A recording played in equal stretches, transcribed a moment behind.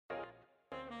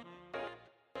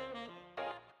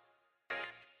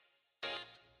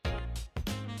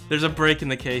There's a break in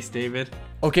the case, David.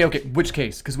 Okay. Which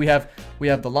case? Because we have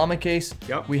the llama case.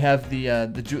 Yep. We have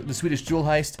the Swedish jewel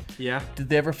heist. Yeah. Did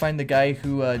they ever find the guy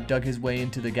who dug his way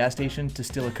into the gas station to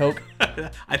steal a Coke?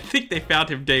 I think they found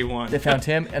him day one. They found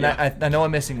him, and Yeah. I know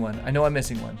I'm missing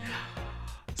one.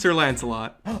 Sir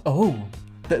Lancelot. Oh.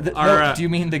 Our, do you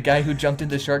mean the guy who jumped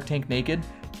into Shark Tank naked?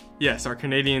 Yes, our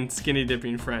Canadian skinny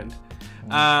dipping friend.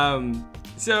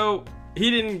 So he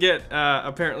didn't get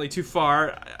apparently too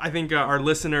far. I think our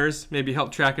listeners maybe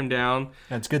helped track him down.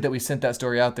 It's good that we sent that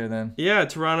story out there then. Yeah,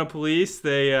 Toronto police,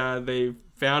 they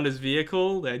found his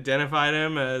vehicle. They identified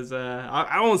him as,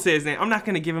 I won't say his name. I'm not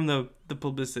going to give him the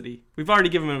publicity. We've already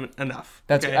given him enough.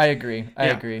 Okay? I agree.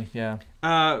 Yeah.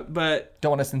 But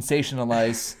don't want to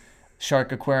sensationalize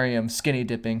shark aquarium skinny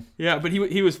dipping. Yeah, but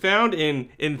he was found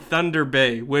in Thunder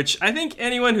Bay, which I think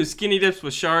anyone who skinny dips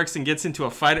with sharks and gets into a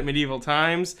fight at medieval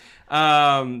times,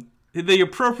 the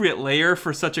appropriate layer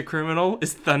for such a criminal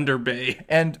is Thunder Bay.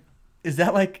 And is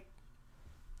that like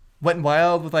Wet n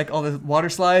Wild with like all the water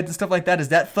slides and stuff like that? Is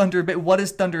that Thunder Bay? What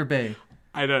is Thunder Bay?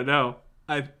 I don't know.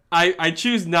 I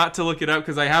choose not to look it up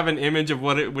because I have an image of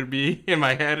what it would be in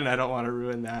my head and I don't want to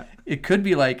ruin that. It could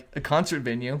be like a concert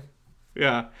venue.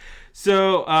 Yeah.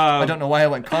 So I don't know why I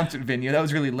went concert venue. That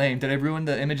was really lame. Did I ruin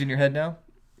the image in your head now?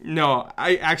 No,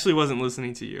 I actually wasn't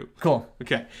listening to you. Cool.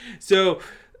 Okay. So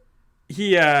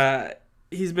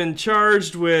he's been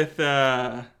charged with he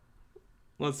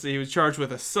was charged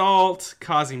with assault,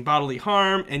 causing bodily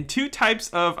harm, and 2 types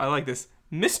of, I like this,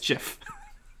 mischief.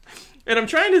 And I'm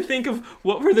trying to think of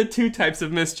what were the 2 types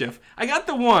of mischief. I got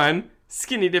the one,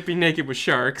 skinny dipping naked with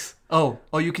sharks. Oh,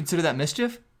 you consider that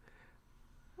mischief?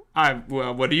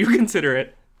 Well, what do you consider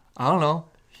it? I don't know.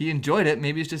 He enjoyed it.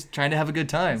 Maybe he's just trying to have a good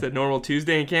time. Is it normal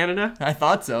Tuesday in Canada? I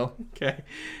thought so. Okay.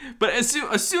 But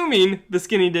assuming the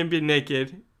skinny dipping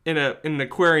naked in an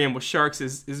aquarium with sharks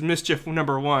is mischief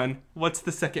number 1, what's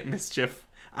the second mischief?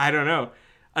 I don't know.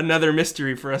 Another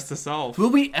mystery for us to solve. Will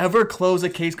we ever close a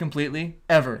case completely?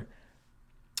 Ever?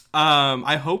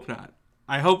 I hope not.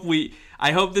 I hope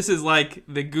this is like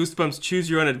the Goosebumps Choose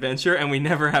Your Own Adventure and we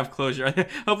never have closure. I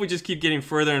hope we just keep getting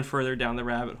further and further down the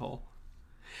rabbit hole.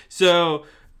 So,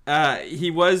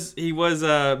 he was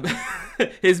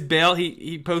his bail,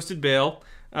 he posted bail,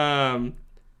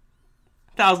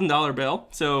 $1,000 bail.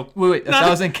 So wait,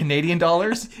 1,000 Canadian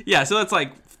dollars? Yeah, so that's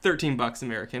like $13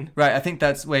 American. Right, I think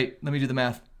that's, let me do the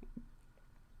math.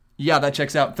 Yeah, that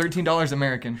checks out. $13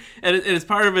 American. And as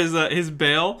part of his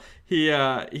bail, he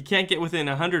can't get within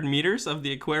 100 meters of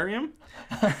the aquarium,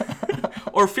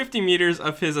 or 50 meters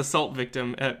of his assault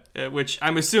victim, at which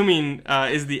I'm assuming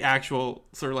is the actual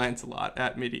Sir Lancelot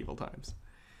at medieval times.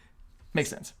 Makes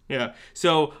sense. Yeah.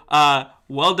 So,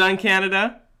 well done,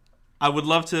 Canada. I would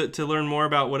love to learn more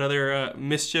about what other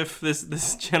mischief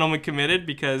this gentleman committed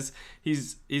because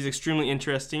he's extremely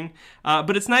interesting.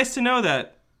 But it's nice to know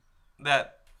that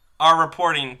our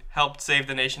reporting helped save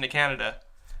the nation of Canada.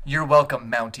 You're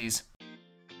welcome, Mounties.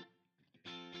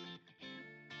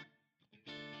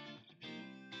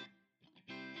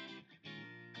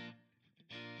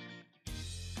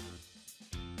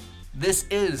 This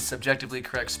is Subjectively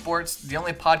Correct Sports, the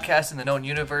only podcast in the known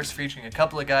universe featuring a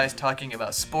couple of guys talking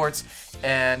about sports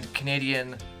and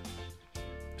Canadian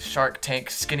Shark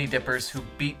Tank skinny dippers who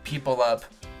beat people up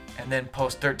and then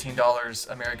post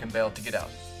 $13 American bail to get out.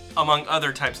 Among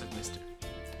other types of mischief.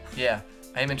 Yeah,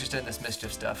 I am interested in this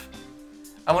mischief stuff.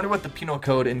 I wonder what the penal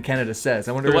code in Canada says.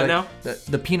 I wonder the what now?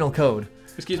 The penal code.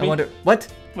 Excuse me? I wonder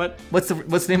what? What? What's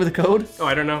the name of the code? Oh,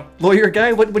 I don't know. Lawyer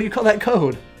guy, what do you call that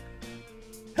code?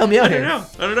 Help me out here. I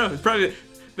don't know. It's probably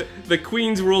the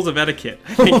Queen's Rules of Etiquette,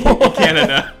 I think, in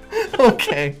Canada.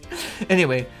 Okay.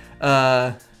 Anyway,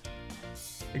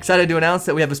 excited to announce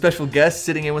that we have a special guest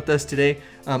sitting in with us today.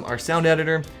 Our sound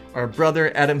editor, our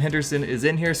brother Adam Henderson, is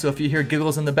in here. So if you hear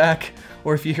giggles in the back,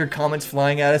 or if you hear comments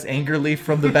flying at us angrily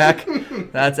from the back,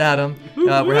 that's Adam.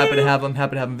 We're happy to have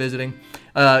him visiting.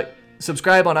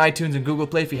 Subscribe on iTunes and Google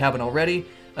Play if you haven't already.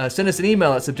 Send us an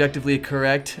email at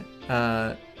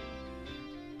subjectivelycorrect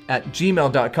at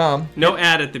gmail.com. No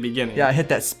ad at the beginning. Yeah, I hit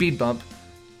that speed bump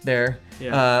there.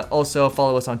 Yeah. Also,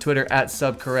 follow us on Twitter at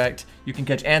subcorrect. You can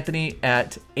catch Anthony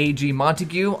at AG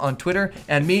Montague on Twitter.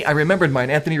 And me, I remembered mine.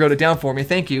 Anthony wrote it down for me.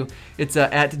 Thank you. It's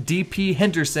at DP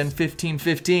Henderson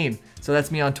 1515. So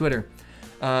that's me on Twitter.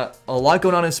 A lot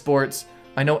going on in sports.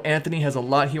 I know Anthony has a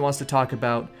lot he wants to talk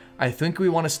about. I think we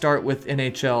want to start with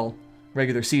NHL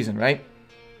regular season, right?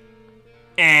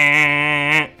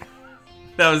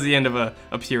 That was the end of a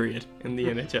period in the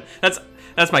NHL.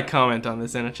 That's my comment on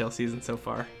this NHL season so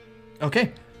far.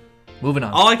 Okay, moving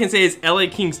on. All I can say is LA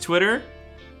Kings Twitter,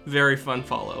 very fun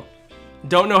follow.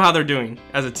 Don't know how they're doing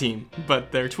as a team,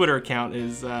 but their Twitter account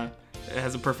has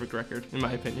a perfect record, in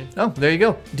my opinion. Oh, there you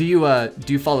go. Do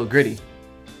you follow Gritty?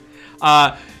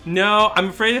 No, I'm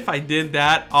afraid if I did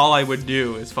that, all I would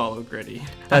do is follow Gritty.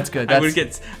 That's good. I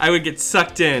would get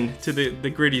sucked in to the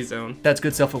Gritty zone. That's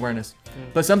good self-awareness.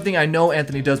 But something I know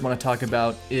Anthony does want to talk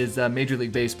about is Major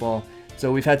League Baseball.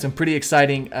 So we've had some pretty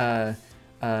exciting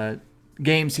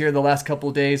games here the last couple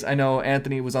of days. I know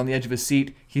Anthony was on the edge of his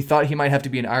seat. He thought he might have to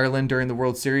be in Ireland during the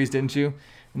World Series, didn't you?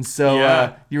 And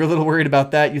so you were a little worried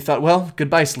about that. You thought, well,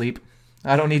 goodbye, sleep.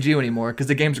 I don't need you anymore because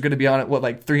the games are going to be on at,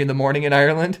 like 3 a.m. in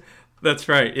Ireland? That's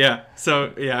right, yeah.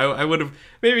 So, yeah, I would have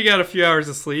maybe got a few hours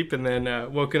of sleep and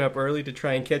then woken up early to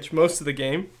try and catch most of the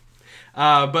game.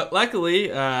 But luckily,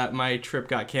 my trip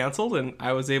got canceled, and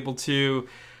I was able to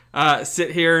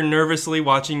sit here nervously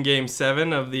watching Game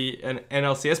 7 of the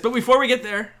NLCS. But before we get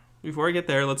there,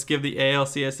 let's give the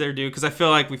ALCS their due, because I feel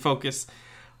like we focus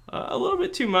a little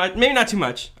bit too much. Maybe not too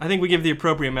much. I think we give the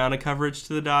appropriate amount of coverage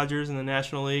to the Dodgers and the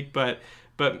National League, but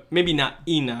maybe not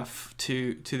enough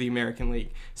to the American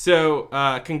League. So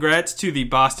congrats to the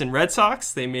Boston Red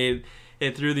Sox. They made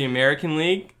it through the American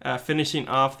League, finishing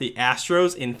off the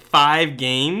Astros in 5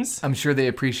 games. I'm sure they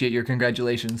appreciate your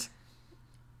congratulations.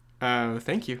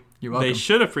 Thank you. You're welcome. They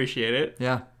should appreciate it.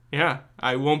 Yeah. Yeah.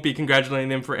 I won't be congratulating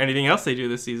them for anything else they do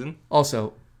this season.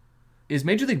 Also, is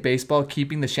Major League Baseball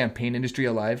keeping the champagne industry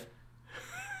alive?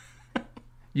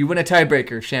 You win a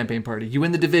tiebreaker, champagne party. You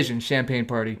win the division, champagne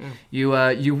party. You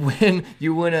win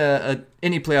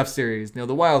any playoff series,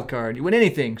 the wild card. You win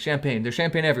anything, champagne. There's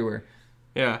champagne everywhere.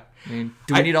 Yeah. I mean,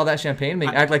 do we need all that champagne?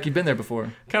 Act like you've been there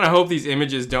before. Kind of hope these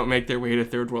images don't make their way to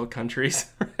third world countries,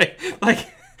 right? Like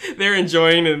they're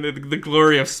enjoying the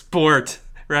glory of sport,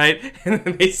 right? And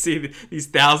then they see these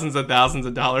thousands of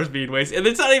dollars being wasted. And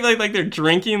it's not even like they're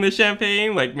drinking the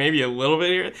champagne, like maybe a little bit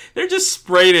here. They're just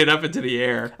spraying it up into the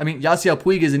air. I mean, Yasiel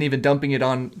Puig isn't even dumping it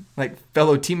on like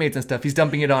fellow teammates and stuff. He's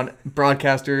dumping it on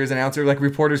broadcasters, announcers, like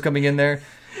reporters coming in there.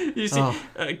 You see,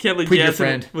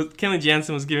 Kenley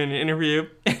Jansen was giving an interview,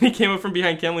 and he came up from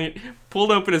behind Kenley, pulled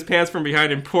open his pants from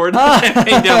behind, and poured the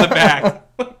champagne down the back.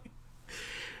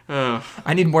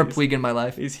 I need more Puig in my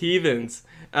life. These heathens.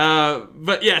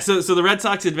 But yeah, so the Red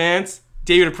Sox advance.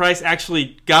 David Price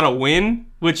actually got a win,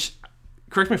 which,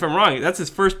 correct me if I'm wrong, that's his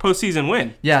first postseason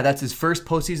win. Yeah, that's his first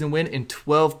postseason win in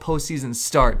 12 postseason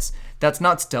starts. That's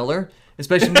not stellar,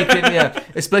 especially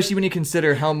when you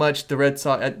consider how much the Red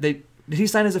Sox did he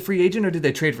sign as a free agent or did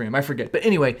they trade for him? I forget. But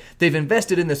anyway, they've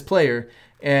invested in this player,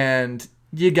 and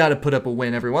you got to put up a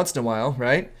win every once in a while,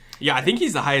 right? Yeah, I think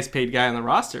he's the highest paid guy on the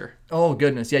roster. Oh,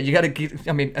 goodness. Yeah, you got to get,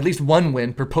 at least one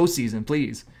win per postseason,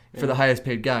 please, for the highest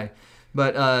paid guy.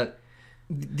 But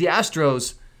the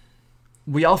Astros,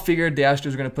 we all figured the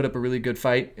Astros were going to put up a really good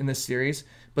fight in this series,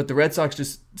 but the Red Sox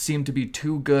just seemed to be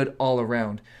too good all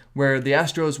around, where the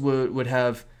Astros would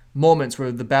have moments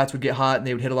where the bats would get hot and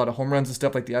they would hit a lot of home runs and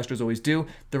stuff like the Astros always do.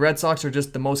 The Red Sox are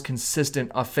just the most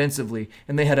consistent offensively,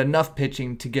 and they had enough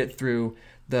pitching to get through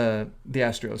the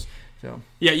Astros. So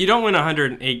yeah, you don't win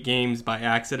 108 games by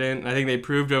accident. I think they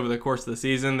proved over the course of the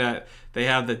season that they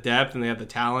have the depth and they have the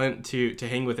talent to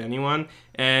hang with anyone.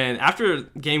 And after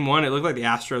Game 1, it looked like the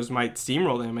Astros might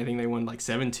steamroll them. I think they won like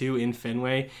 7-2 in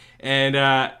Fenway,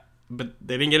 and but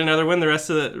they didn't get another win the rest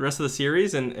of the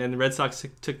series, and the Red Sox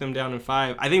took them down in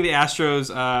 5. I think the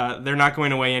Astros, they're not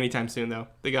going away anytime soon, though.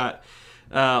 They got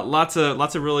lots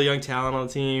of really young talent on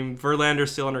the team.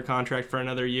 Verlander's still under contract for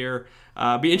another year.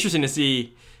 Be interesting to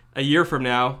see a year from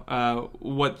now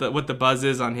what the buzz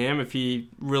is on him, if he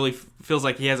really feels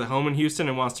like he has a home in Houston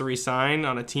and wants to re-sign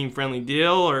on a team-friendly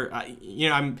deal, or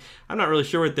I'm not really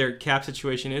sure what their cap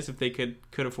situation is, if they could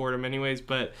afford him anyways,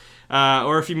 but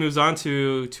or if he moves on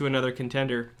to another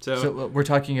contender. So we're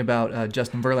talking about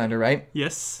Justin Verlander, right?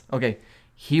 Yes. Okay.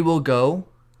 He will go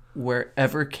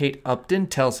wherever Kate Upton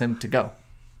tells him to go.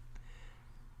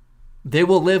 They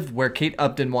will live where Kate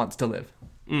Upton wants to live.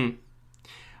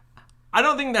 I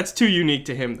don't think that's too unique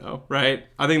to him, though, right?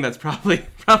 I think that's probably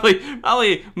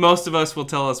most of us will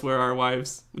tell us where our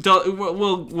wives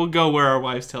we'll go where our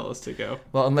wives tell us to go.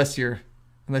 Well, unless you're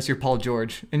Paul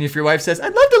George, and if your wife says,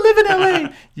 "I'd love to live in LA,"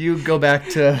 you go back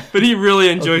to. But he really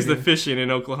enjoys the fishing in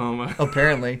Oklahoma.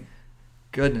 Apparently,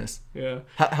 goodness. Yeah.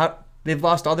 How they've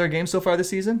lost all their games so far this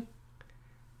season?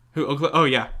 Who? Oh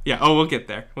yeah. Oh, we'll get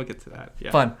there. We'll get to that.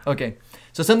 Yeah. Fun. Okay.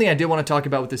 So something I did want to talk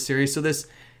about with this series. So this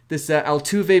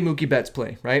Altuve Mookie Betts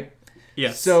play, right?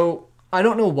 Yes. So I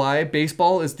don't know why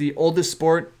baseball is the oldest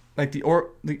sport, like the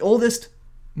oldest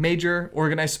major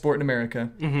organized sport in America,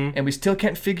 and we still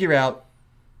can't figure out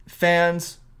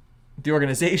fans the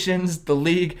organizations, the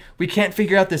league, we can't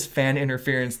figure out this fan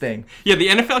interference thing. Yeah, the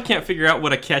NFL can't figure out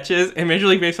what a catch is, and Major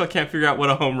League Baseball can't figure out what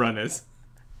a home run is.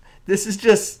 This is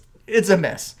just, it's a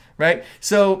mess, right?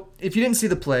 So if you didn't see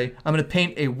the play, I'm going to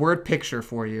paint a word picture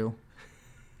for you.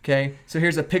 Okay, so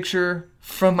here's a picture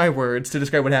from my words to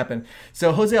describe what happened.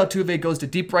 So Jose Altuve goes to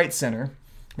deep right center,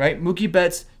 right? Mookie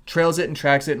Betts trails it and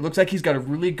tracks it. It looks like he's got a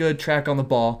really good track on the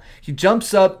ball. He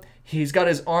jumps up. He's got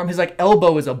his arm, his like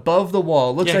elbow is above the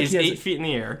wall. Looks like he's 8 feet in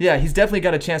the air. Yeah, he's definitely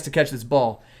got a chance to catch this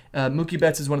ball. Mookie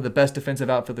Betts is one of the best defensive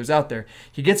outfielders out there.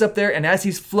 He gets up there, and as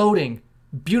he's floating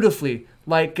beautifully,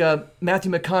 like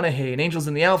Matthew McConaughey in Angels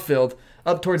in the Outfield,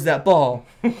 up towards that ball.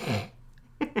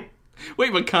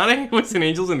 Wait, McConaughey was in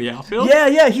Angels in the Outfield?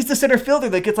 Yeah, he's the center fielder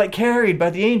that gets like carried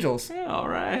by the Angels. Yeah, all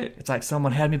right. It's like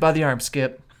someone had me by the arm,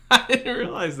 Skip. I didn't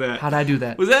realize that. How'd I do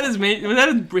that? Was that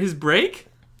his break?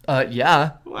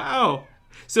 Yeah. Wow.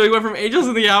 So he went from Angels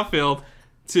in the Outfield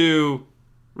to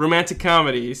romantic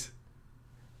comedies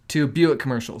To Buick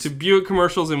commercials. to Buick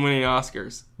commercials and winning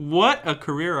Oscars. What a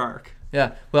career arc.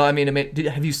 Yeah. Well, I mean,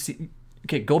 have you seen...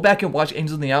 Okay, go back and watch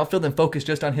Angels in the Outfield and focus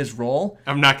just on his role.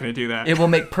 I'm not going to do that. It will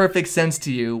make perfect sense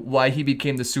to you why he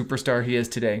became the superstar he is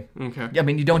today. Okay. I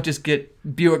mean, you don't just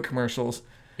get Buick commercials.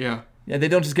 Yeah. Yeah, they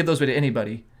don't just give those away to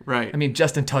anybody. Right. I mean,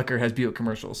 Justin Tucker has Buick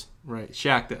commercials. Right.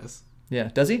 Shaq does. Yeah,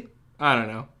 does he? I don't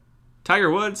know. Tiger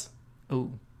Woods.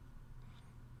 Oh.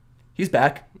 He's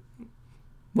back.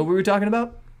 What were we talking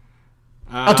about?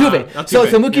 Altuve. So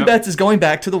Mookie Betts is going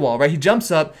back to the wall, right? He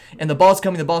jumps up, and the ball's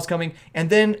coming, and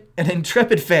then an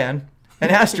intrepid fan, an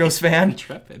Astros fan.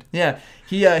 Intrepid. Yeah,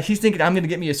 he's thinking, I'm going to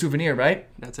get me a souvenir, right?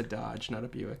 That's a Dodge, not a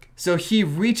Buick. So he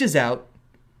reaches out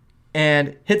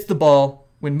and hits the ball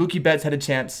when Mookie Betts had a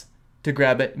chance to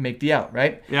grab it and make the out,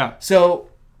 right? Yeah. So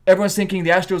everyone's thinking the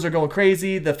Astros are going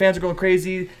crazy, the fans are going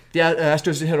crazy, the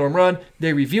Astros hit a home run.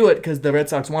 They review it because the Red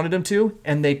Sox wanted them to,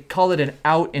 and they call it an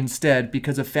out instead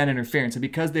because of fan interference. And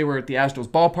because they were at the Astros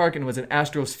ballpark and it was an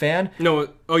Astros fan. No,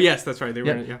 oh yes, that's right. They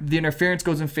were. Yeah. The interference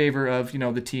goes in favor of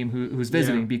the team who's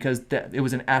visiting because it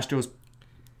was an Astros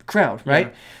crowd, right?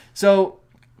 Yeah. So,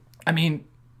 I mean,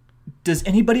 does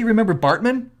anybody remember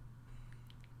Bartman?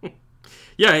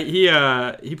 Yeah,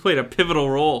 he played a pivotal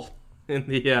role in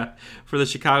the for the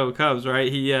Chicago Cubs,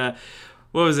 right? He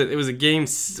what was it? It was a game.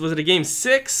 Was it a game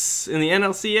 6 in the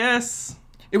NLCS?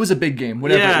 It was a big game,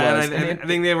 whatever it was. And I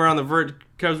think they were on the verge.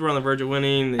 Cubs were on the verge of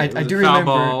winning. I do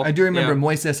remember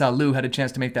Moises Alou had a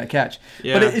chance to make that catch.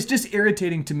 Yeah. But it's just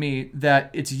irritating to me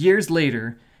that it's years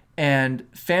later and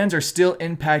fans are still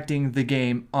impacting the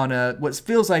game on what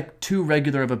feels like too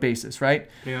regular of a basis, right?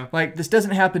 Yeah. Like this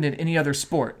doesn't happen in any other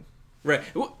sport. Right.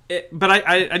 But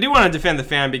I do want to defend the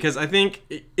fan because I think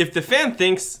if the fan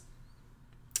thinks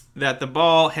that the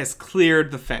ball has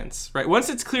cleared the fence, right? Once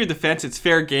it's cleared the fence, it's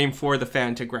fair game for the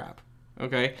fan to grab.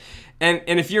 Okay? And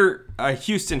if you're a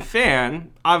Houston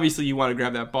fan, obviously you want to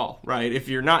grab that ball, right? If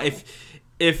you're not if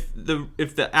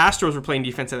the Astros were playing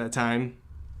defense at that time,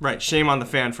 right, shame on the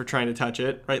fan for trying to touch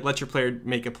it, right? Let your player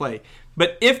make a play.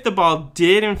 But if the ball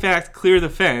did in fact clear the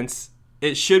fence,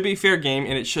 it should be fair game,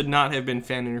 and it should not have been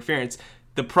fan interference.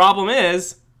 The problem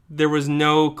is there was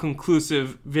no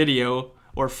conclusive video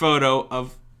or photo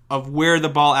of where the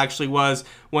ball actually was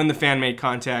when the fan made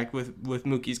contact with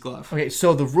Mookie's glove. Okay,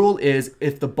 so the rule is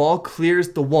if the ball clears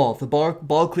the wall, if the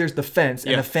ball clears the fence,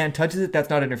 and the fan touches it, that's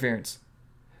not interference.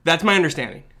 That's my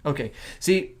understanding. Okay.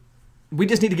 See, we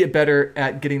just need to get better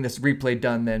at getting this replay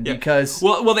done then, because...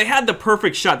 Well, they had the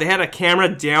perfect shot. They had a camera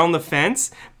down the fence,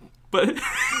 but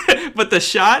in the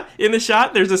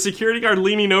shot, there's a security guard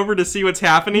leaning over to see what's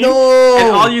happening. No!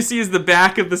 And all you see is the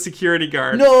back of the security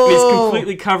guard. No! And he's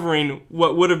completely covering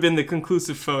what would have been the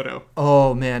conclusive photo.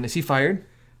 Oh, man. Is he fired?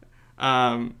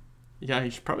 Yeah,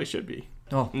 he probably should be.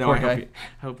 Oh, no, poor I guy.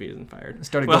 hope he isn't fired.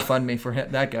 Start a GoFundMe for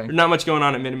that guy. There's not much going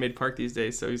on at Minute Maid Park these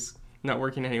days, so he's not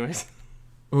working anyways.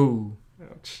 Ooh.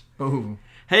 Ouch. Ooh.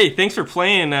 Hey, thanks for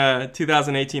playing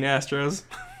 2018 Astros.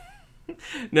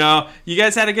 No, you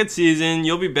guys had a good season.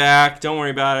 You'll be back. Don't worry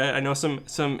about it. I know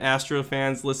some Astro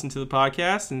fans listen to the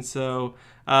podcast, and so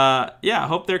I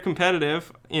hope they're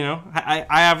competitive. I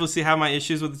obviously have my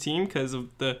issues with the team because of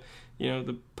the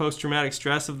post-traumatic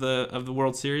stress of the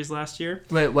World Series last year.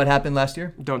 Wait, what happened last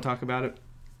year? Don't talk about it.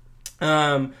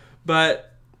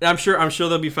 But I'm sure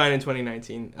they'll be fine in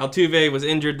 2019. Altuve was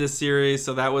injured this series,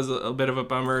 so that was a bit of a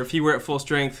bummer. If he were at full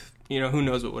strength, who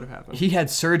knows what would have happened. He had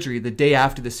surgery the day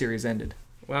after the series ended.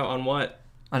 Wow, on what?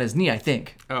 On his knee, I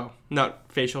think. Oh,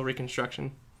 not facial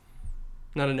reconstruction.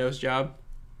 Not a nose job.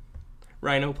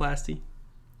 Rhinoplasty.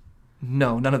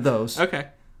 No, none of those. Okay.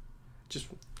 Just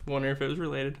wondering if it was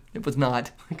related. It was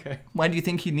not. Okay. Why do you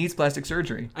think he needs plastic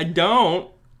surgery? I don't.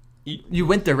 You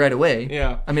went there right away.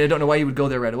 Yeah. I mean, I don't know why you would go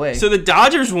there right away. So the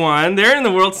Dodgers won. They're in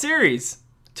the World Series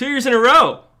 2 years in a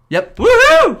row. Yep.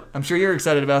 Woohoo! I'm sure you're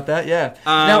excited about that. Yeah.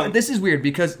 Now this is weird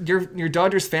because your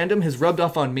Dodgers fandom has rubbed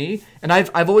off on me, and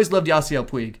I've always loved Yasiel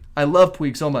Puig. I love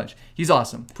Puig so much. He's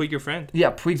awesome. Puig, your friend.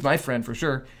 Yeah, Puig's my friend for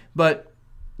sure. But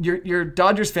your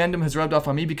Dodgers fandom has rubbed off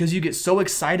on me because you get so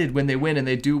excited when they win and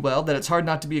they do well that it's hard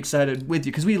not to be excited with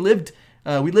you. Because we lived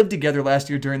together last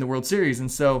year during the World Series,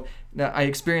 and so I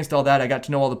experienced all that. I got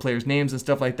to know all the players' names and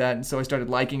stuff like that, and so I started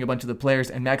liking a bunch of the players.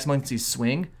 And Max Muncy's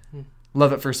swing.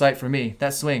 Love at first sight for me.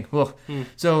 That swing.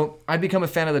 So I become a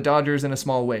fan of the Dodgers in a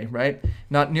small way, right?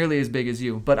 Not nearly as big as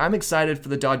you, but I'm excited for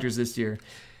the Dodgers this year.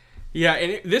 Yeah,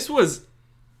 and this was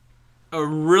a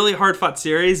really hard-fought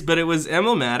series, but it was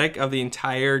emblematic of the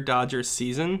entire Dodgers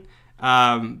season.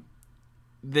 Justin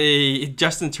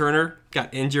Turner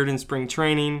got injured in spring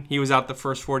training. He was out the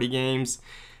first 40 games.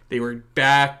 They were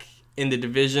back in the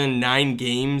division 9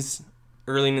 games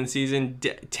early in the season,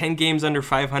 10 games under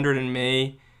 500 in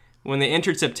May. When they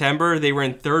entered September, they were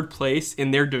in 3rd place in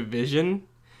their division.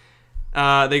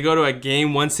 They go to a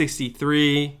game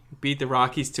 163, beat the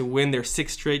Rockies to win their 6th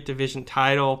straight division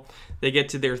title. They get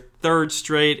to their 3rd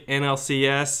straight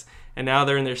NLCS, and now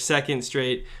they're in their 2nd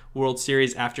straight World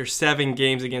Series after 7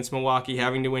 games against Milwaukee,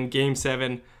 having to win Game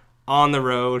 7 on the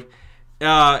road.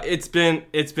 It's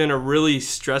been a really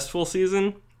stressful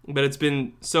season, but it's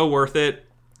been so worth it.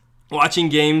 Watching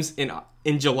games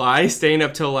in July, staying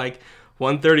up till like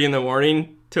 1:30 in the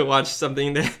morning to watch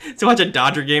a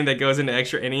Dodger game that goes into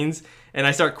extra innings, and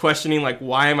I start questioning like,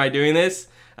 why am I doing this?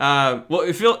 Well,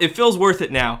 it feels worth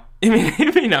it now. I mean,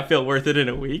 it may not feel worth it in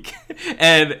a week.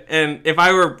 and if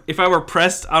I were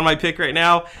pressed on my pick right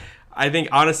now, I think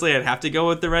honestly I'd have to go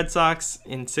with the Red Sox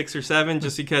in 6 or 7,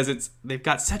 just because they've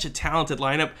got such a talented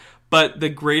lineup. But the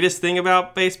greatest thing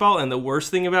about baseball and the worst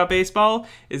thing about baseball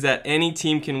is that any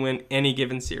team can win any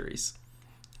given series.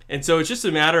 And so it's just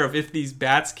a matter of if these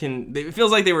bats can... It feels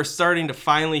like they were starting to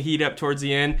finally heat up towards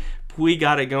the end. Puig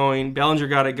got it going. Bellinger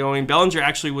got it going. Bellinger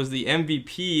actually was the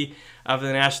MVP of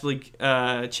the National League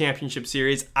Championship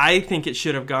Series. I think it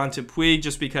should have gone to Puig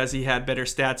just because he had better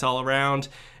stats all around.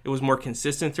 It was more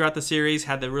consistent throughout the series.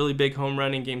 Had the really big home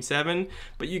run in Game 7.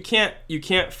 But you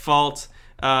can't fault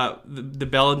the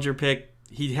Bellinger pick.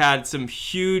 He had some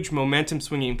huge momentum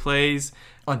swinging plays.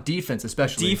 On defense,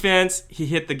 especially. Defense, he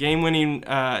hit the game-winning.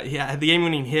 He had the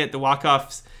game-winning hit, the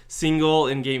walk-off single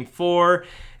in Game 4,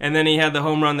 and then he had the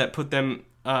home run that put them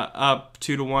up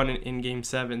 2-1 in Game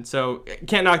 7. So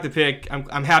can't knock the pick.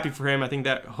 I'm happy for him. I think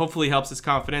that hopefully helps his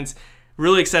confidence.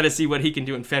 Really excited to see what he can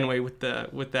do in Fenway with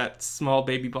that small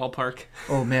baby ballpark.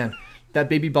 Oh man, that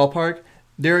baby ballpark.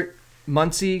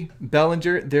 Muncy,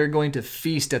 Bellinger, they're going to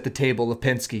feast at the table of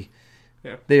Penske.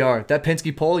 Yeah. They are. That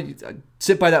Penske pole,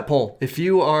 sit by that pole. If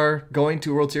you are going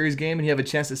to a World Series game and you have a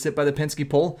chance to sit by the Penske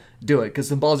pole, do it, because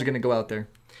some balls are going to go out there.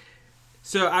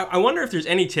 So I wonder if there's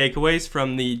any takeaways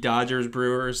from the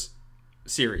Dodgers-Brewers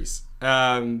series.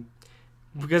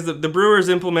 Because the Brewers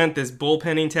implement this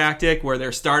bullpenning tactic where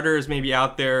their starters may be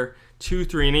out there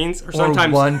 2-3 innings, or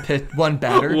sometimes one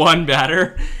batter. One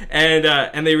batter,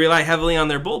 and they rely heavily on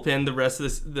their bullpen the rest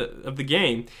of the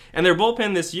game. And their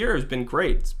bullpen this year has been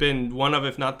great. It's been one of,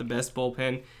 if not the best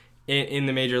bullpen in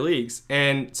the major leagues.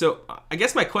 And so I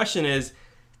guess my question is,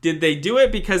 did they do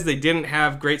it because they didn't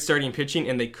have great starting pitching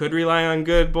and they could rely on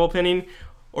good bullpenning?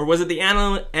 Or was it the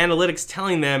analytics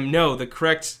telling them, no, the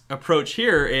correct approach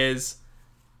here is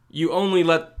you only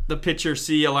let the pitcher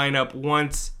see a lineup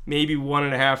once, maybe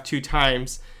 1.5, 2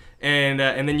 times, and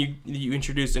then you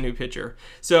introduce a new pitcher.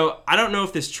 So I don't know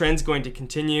if this trend's going to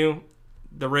continue.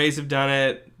 The Rays have done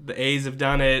it. The A's have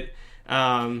done it.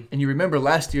 And you remember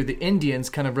last year the Indians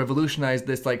kind of revolutionized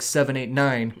this like 7, 8,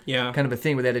 9 kind of a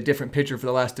thing where they had a different pitcher for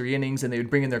the last 3 innings, and they would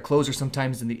bring in their closer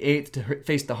sometimes in the 8th to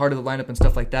face the heart of the lineup and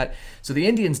stuff like that. So the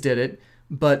Indians did it,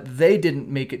 but they didn't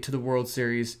make it to the World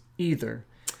Series either.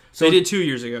 So they did 2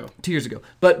 years ago. 2 years ago,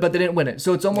 but they didn't win it.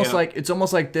 So it's almost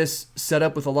like this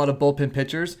setup with a lot of bullpen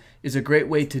pitchers is a great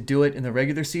way to do it in the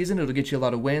regular season. It'll get you a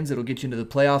lot of wins. It'll get you into the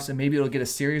playoffs, and maybe it'll get a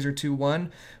series or 2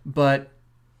 won. But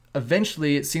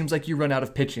eventually, it seems like you run out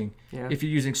of pitching. Yeah. If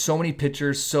you're using so many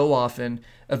pitchers so often,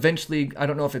 eventually, I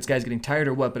don't know if it's guys getting tired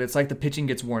or what, but it's like the pitching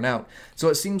gets worn out. So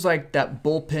it seems like that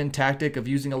bullpen tactic of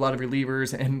using a lot of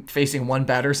relievers and facing one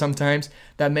batter sometimes,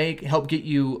 that may help get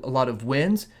you a lot of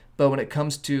wins. But when it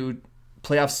comes to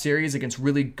playoff series against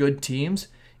really good teams,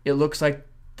 it looks like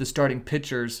the starting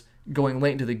pitchers going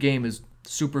late into the game is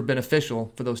super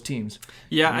beneficial for those teams.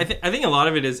 Yeah, I think a lot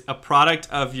of it is a product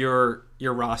of your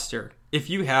roster. If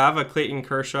you have a Clayton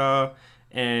Kershaw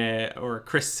or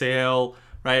Chris Sale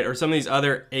right? Or some of these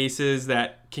other aces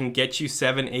that can get you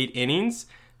 7-8 innings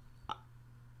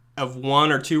of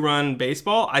 1 or 2 run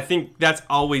baseball, I think that's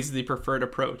always the preferred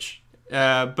approach.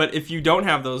 But if you don't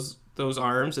have those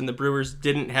arms, and the Brewers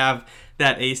didn't have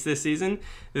that ace this season,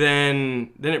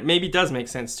 then it maybe does make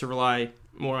sense to rely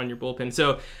more on your bullpen.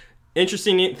 So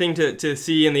interesting thing to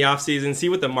see in the offseason, see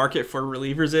what the market for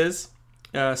relievers is.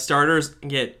 Starters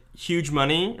get huge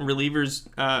money, and relievers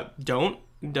don't.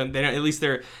 They don't, at least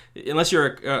they're, unless you're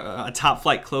a top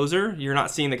flight closer, you're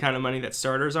not seeing the kind of money that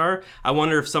starters are. I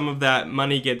wonder if some of that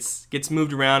money gets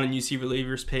moved around and you see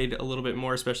relievers paid a little bit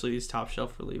more, especially these top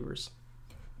shelf relievers.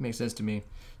 Makes sense to me.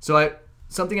 So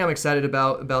something I'm excited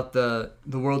about the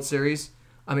World Series,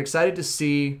 I'm excited to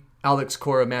see Alex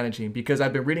Cora managing, because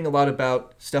I've been reading a lot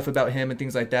about stuff about him and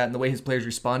things like that and the way his players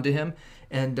respond to him.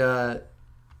 And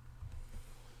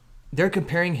they're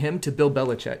comparing him to Bill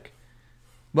Belichick.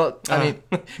 Well, I mean,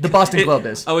 the Boston Globe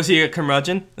is. Oh, is he a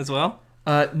curmudgeon as well?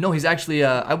 No, he's actually,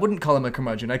 I wouldn't call him a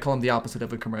curmudgeon. I call him the opposite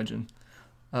of a curmudgeon.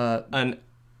 An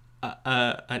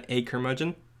a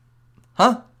curmudgeon?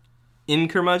 Huh? In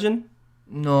curmudgeon?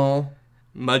 No.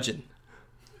 Mudgeon.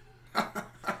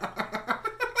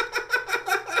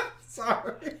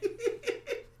 Sorry.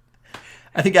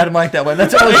 I think Adam liked that one.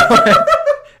 That's all.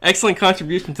 Excellent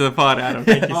contribution to the pod, Adam.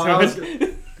 Thank you so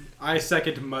much. I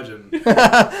second Mudgeon.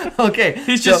 Okay.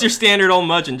 He's just your standard old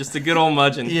mudgeon, just a good old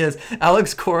mudgeon. He is.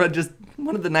 Alex Cora, just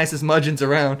one of the nicest mudgeons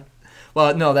around.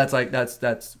 Well, no,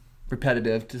 that's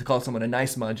repetitive to call someone a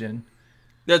nice mudgeon.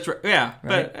 That's right. Yeah,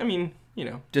 Right? but I mean, you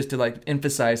know. Just to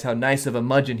emphasize how nice of a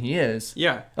mudgeon he is.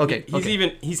 Yeah. Okay.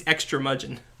 He's extra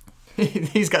mudgeon.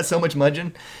 He's got so much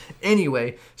mudgeon.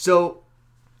 Anyway, so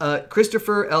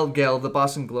Christopher L. Gale, the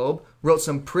Boston Globe, wrote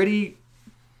some pretty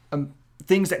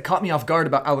things that caught me off guard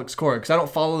about Alex Cora, because I don't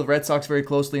follow the Red Sox very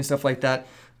closely and stuff like that.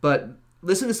 But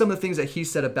listen to some of the things that he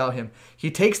said about him.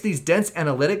 He takes these dense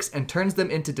analytics and turns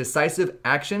them into decisive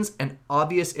actions and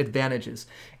obvious advantages.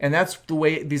 And that's the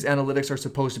way these analytics are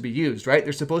supposed to be used, right?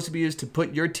 They're supposed to be used to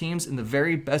put your teams in the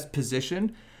very best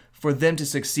position for them to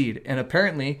succeed. And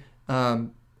apparently,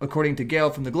 according to Gale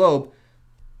from the Globe,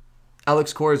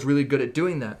 Alex Cora is really good at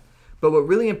doing that. But what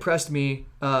really impressed me,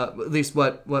 at least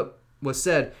what was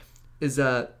said, is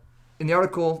in the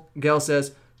article, Gale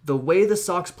says, the way the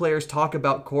Sox players talk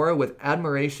about Cora with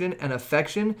admiration and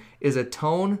affection is a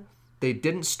tone they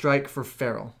didn't strike for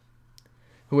Farrell,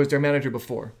 who was their manager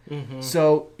before. Mm-hmm.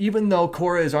 So even though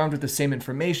Cora is armed with the same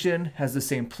information, has the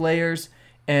same players,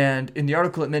 and in the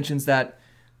article it mentions that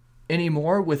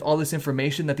anymore with all this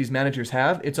information that these managers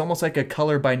have, it's almost like a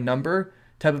color by number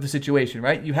type of a situation,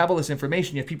 right? You have all this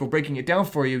information, you have people breaking it down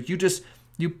for you,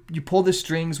 you pull the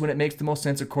strings when it makes the most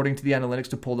sense according to the analytics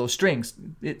to pull those strings.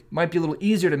 It might be a little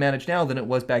easier to manage now than it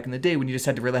was back in the day when you just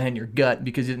had to rely on your gut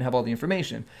because you didn't have all the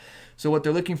information. So what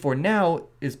they're looking for now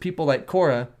is people like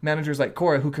Cora, managers like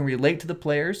Cora, who can relate to the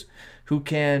players, who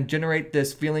can generate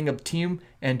this feeling of team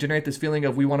and generate this feeling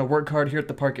of we want to work hard here at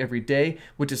the park every day,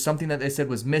 which is something that they said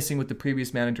was missing with the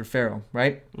previous manager, Farrell,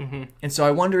 right? Mm-hmm. And so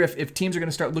I wonder if teams are going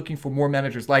to start looking for more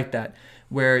managers like that,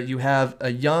 where you have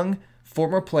a young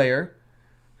former player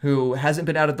who hasn't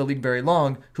been out of the league very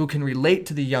long, who can relate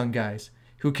to the young guys,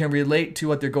 who can relate to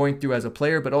what they're going through as a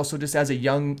player, but also just as a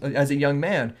young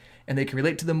man. And they can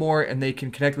relate to them more, and they can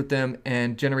connect with them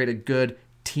and generate a good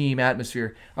team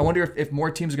atmosphere. I wonder if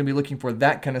more teams are going to be looking for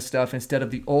that kind of stuff instead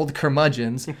of the old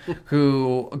curmudgeons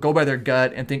who go by their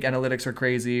gut and think analytics are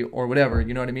crazy or whatever,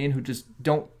 you know what I mean? Who just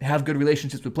don't have good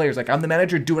relationships with players. Like, I'm the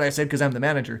manager, do what I said because I'm the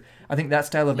manager. I think that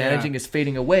style of managing is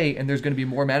fading away, and there's going to be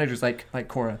more managers like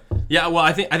Cora. Yeah, well,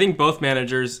 I think both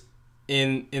managers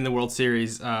in the World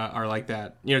Series are like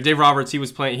that. You know, Dave Roberts, he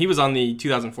was on the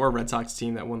 2004 Red Sox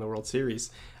team that won the World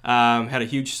Series. Had a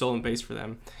huge stolen base for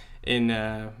them in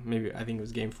maybe I think it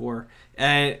was Game 4,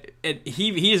 and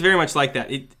he is very much like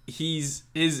that.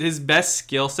 His best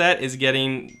skill set is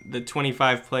getting the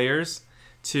 25 players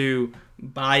to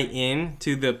buy in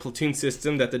to the platoon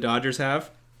system that the Dodgers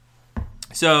have.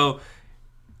 So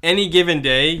any given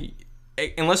day,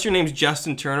 unless your name's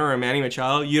Justin Turner or Manny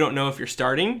Machado, you don't know if you're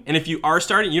starting. And if you are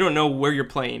starting, you don't know where you're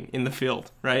playing in the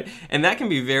field, right? And that can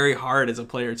be very hard as a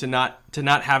player to not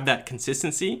have that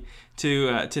consistency,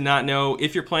 to not know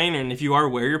if you're playing and if you are,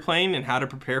 where you're playing and how to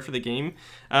prepare for the game.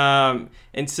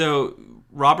 And so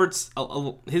Roberts,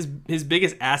 his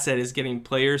biggest asset is getting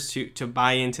players to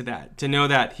buy into that, to know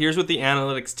that here's what the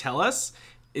analytics tell us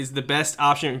is the best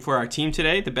option for our team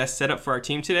today, the best setup for our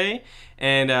team today.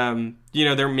 And,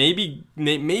 there may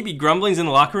be grumblings in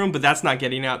the locker room, but that's not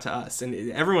getting out to us.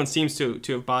 And everyone seems to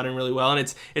have bought in really well.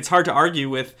 And it's hard to argue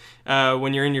with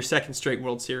when you're in your second straight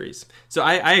World Series. So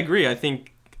I agree. I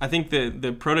think I think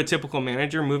the prototypical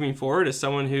manager moving forward is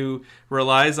someone who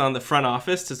relies on the front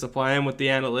office to supply him with the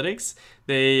analytics.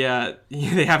 They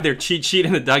have their cheat sheet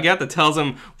in the dugout that tells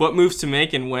them what moves to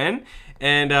make and when.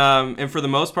 And for the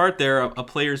most part, they're a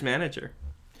player's manager.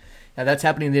 Now that's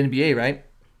happening in the NBA, right?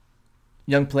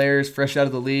 Young players fresh out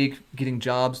of the league getting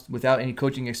jobs without any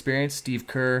coaching experience. Steve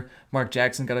Kerr, Mark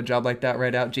Jackson got a job like that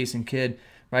right out. Jason Kidd,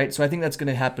 right? So I think that's going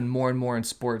to happen more and more in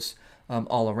sports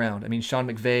all around. I mean, Sean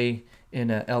McVay in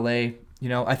LA,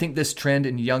 I think this trend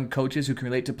in young coaches who can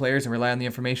relate to players and rely on the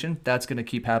information, that's going to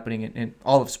keep happening in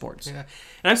all of sports. Yeah.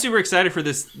 And I'm super excited for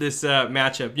this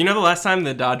matchup. You know the last time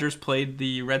the Dodgers played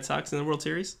the Red Sox in the World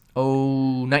Series?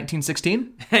 Oh,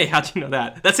 1916? Hey, how'd you know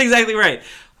that? That's exactly right.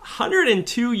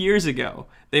 102 years ago,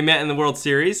 they met in the World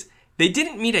Series. They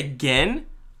didn't meet again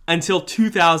until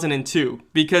 2002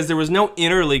 because there was no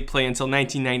interleague play until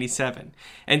 1997.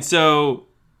 And so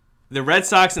the Red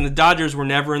Sox and the Dodgers were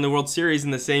never in the World Series in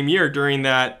the same year during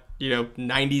that,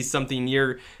 90-something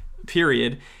year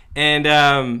period. And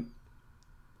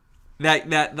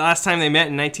that last time they met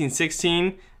in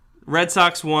 1916, Red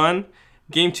Sox won.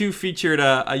 Game 2 featured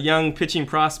a young pitching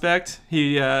prospect.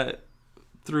 He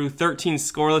threw 13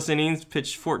 scoreless innings,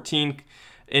 pitched 14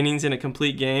 innings in a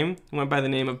complete game. Went by the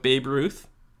name of Babe Ruth.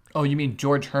 Oh, you mean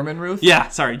George Herman Ruth? Yeah,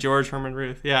 sorry, George Herman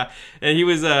Ruth. Yeah, and he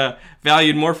was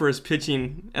valued more for his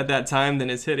pitching at that time than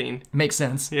his hitting. Makes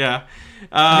sense. Yeah,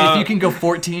 I mean, if you can go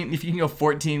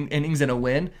 14 innings and a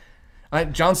win,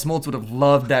 John Smoltz would have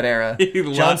loved that era.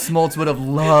 John Smoltz would have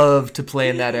loved to play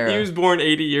in that era. He was born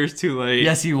 80 years too late.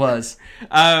 Yes, he was.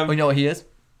 You know what he is?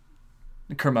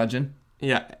 A curmudgeon.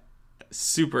 Yeah.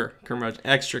 Super curmudgeon.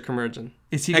 Extra curmudgeon.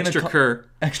 Is he extra cur?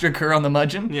 Extra cur on the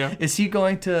mudgeon? Yeah. Is he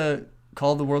going to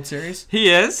call the World Series? He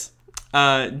is.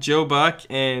 Joe Buck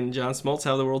and John Smoltz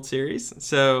have the World Series.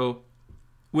 So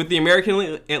with the American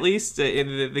League, at least,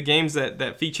 the games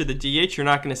that feature the DH, you're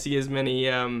not going to see as many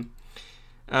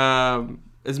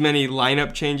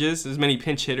lineup changes, as many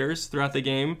pinch hitters throughout the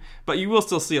game, but you will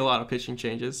still see a lot of pitching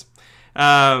changes.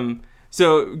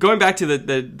 So going back to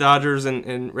the Dodgers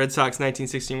and Red Sox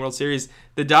 1916 World Series,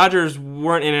 the Dodgers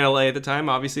weren't in LA at the time.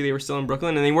 Obviously, they were still in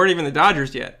Brooklyn, and they weren't even the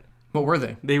Dodgers yet. What were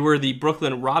they? They were the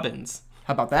Brooklyn Robins.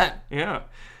 How about that? Yeah.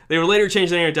 They were later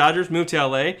changed their name to Dodgers, moved to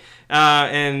LA,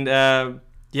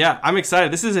 yeah, I'm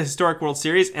excited. This is a historic World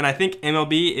Series, and I think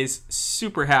MLB is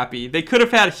super happy. They could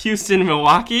have had Houston,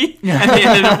 Milwaukee, and they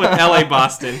ended up with LA,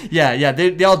 Boston. Yeah.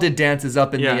 They all did dances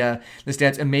up in the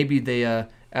stands, and maybe they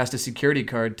asked a security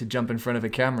card to jump in front of a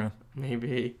camera.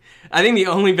 Maybe. I think the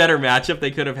only better matchup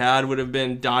they could have had would have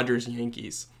been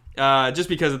Dodgers-Yankees, just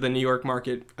because of the New York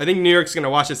market. I think New York's going to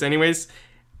watch this anyways,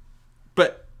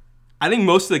 but I think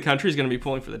most of the country is going to be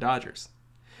pulling for the Dodgers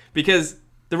because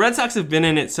the Red Sox have been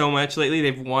in it so much lately.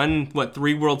 They've won,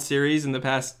 3 World Series in the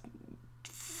past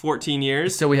 14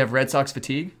 years. So we have Red Sox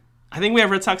fatigue? I think we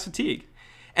have Red Sox fatigue.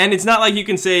 And it's not like you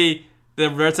can say the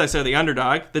Red Sox are the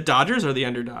underdog. The Dodgers are the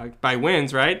underdog by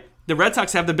wins, right? The Red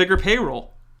Sox have the bigger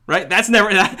payroll, right? That's never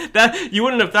that you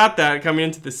wouldn't have thought that coming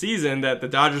into the season that the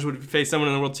Dodgers would face someone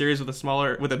in the World Series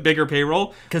with a bigger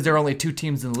payroll. Because there are only 2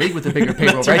 teams in the league with a bigger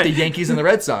payroll, right? The Yankees and the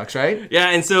Red Sox, right? Yeah,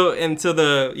 and so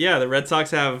the Red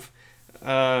Sox have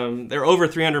they're over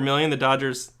 $300 million. The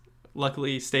Dodgers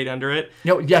luckily stayed under it.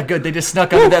 Yeah, good. They just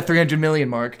snuck under that $300 million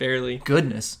mark. Barely.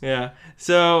 Goodness. Yeah.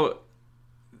 So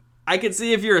I could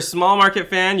see if you're a small market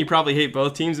fan, you probably hate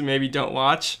both teams and maybe don't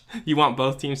watch. You want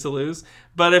both teams to lose.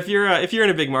 But if you're in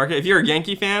a big market, if you're a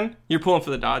Yankee fan, you're pulling for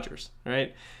the Dodgers,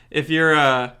 right? If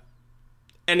you're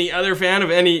any other fan of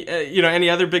any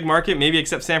other big market, maybe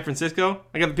except San Francisco,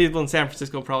 I got the people in San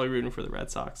Francisco probably rooting for the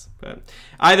Red Sox. But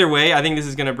either way, I think this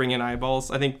is going to bring in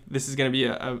eyeballs. I think this is going to be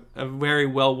a very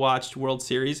well-watched World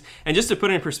Series. And just to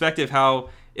put it in perspective how,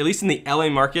 at least in the LA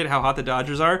market, how hot the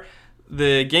Dodgers are,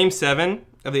 the Game 7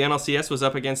 of the NLCS was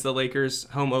up against the Lakers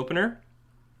home opener,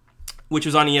 which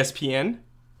was on ESPN.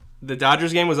 The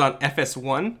Dodgers game was on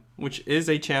FS1, which is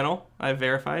a channel I've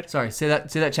verified. Sorry, say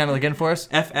that channel again for us.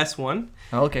 FS1.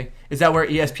 Oh, okay. Is that where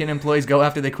ESPN employees go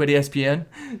after they quit ESPN?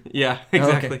 Yeah,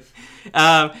 exactly.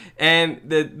 Oh, okay. And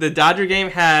the Dodger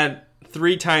game had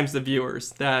 3 times the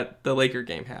viewers that the Laker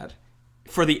game had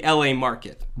for the LA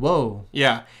market. Whoa.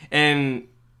 Yeah, and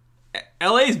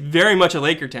LA is very much a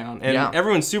Laker town, and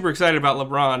everyone's super excited about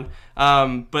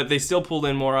LeBron, but they still pulled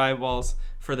in more eyeballs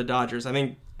for the Dodgers. I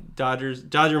think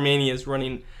Dodger Mania is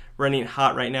running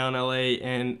hot right now in LA,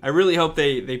 and I really hope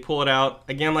they pull it out.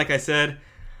 Again, like I said,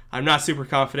 I'm not super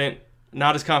confident,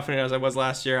 not as confident as I was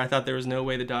last year. I thought there was no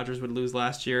way the Dodgers would lose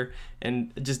last year,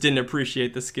 and just didn't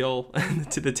appreciate the skill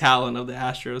to the talent of the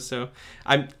Astros. So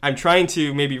I'm trying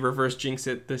to maybe reverse jinx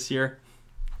it this year.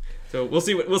 So we'll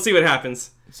see what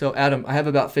happens. So, Adam, I have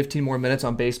about 15 more minutes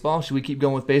on baseball. Should we keep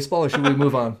going with baseball or should we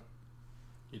move on?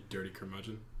 You dirty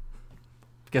curmudgeon.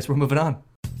 Guess we're moving on.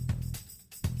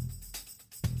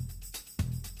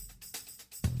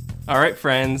 All right,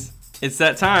 friends. It's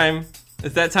that time.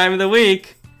 It's that time of the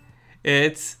week.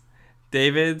 It's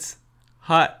David's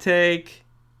hot take.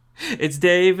 It's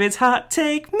David's hot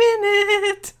take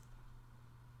minute.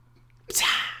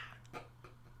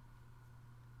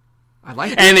 I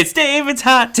like it. And it's David's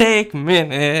hot take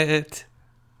minute.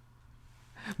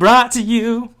 Brought to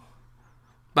you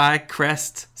by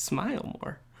Crest Smile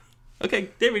More. Okay,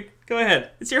 David, go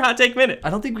ahead. It's your hot take minute. I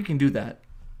don't think we can do that.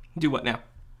 Do what now?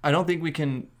 I don't think we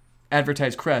can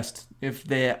advertise Crest if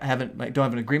they don't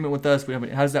have an agreement with us. How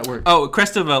does that work? Oh, a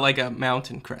crest of a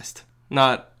mountain crest.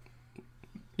 Not.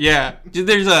 Yeah.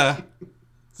 There's a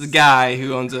guy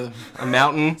who owns a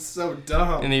mountain. So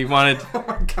dumb. And he wanted. Oh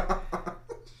my god.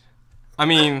 I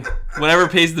mean, whatever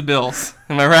pays the bills.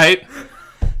 Am I right?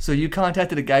 So you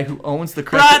contacted a guy who owns the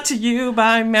Crest. Brought to you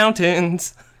by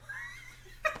mountains.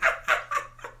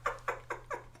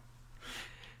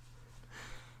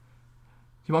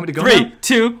 You want me to go 3, now?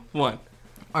 2, 1.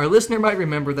 Our listener might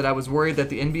remember that I was worried that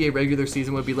the NBA regular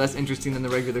season would be less interesting than the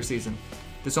regular season.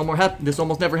 This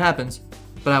almost never happens,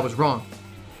 but I was wrong.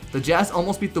 The Jazz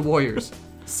almost beat the Warriors.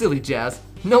 Silly Jazz.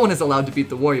 No one is allowed to beat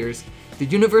the Warriors. The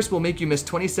universe will make you miss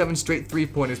 27 straight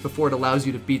three-pointers before it allows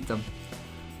you to beat them.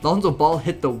 Lonzo Ball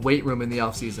hit the weight room in the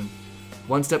offseason.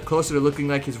 One step closer to looking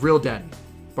like his real daddy,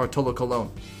 Bartolo Colon.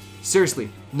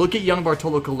 Seriously, look at young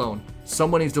Bartolo Colon.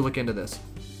 Someone needs to look into this.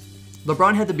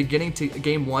 LeBron had the beginning to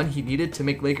Game 1 he needed to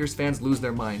make Lakers fans lose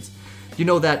their minds. You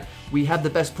know that we have the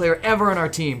best player ever on our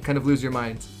team kind of lose your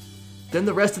minds. Then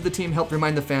the rest of the team helped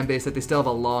remind the fan base that they still have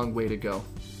a long way to go.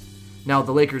 Now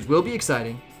the Lakers will be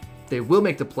exciting. They will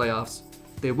make the playoffs.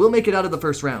 They will make it out of the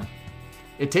first round.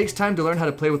 It takes time to learn how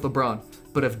to play with LeBron,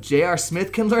 but if J.R.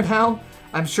 Smith can learn how,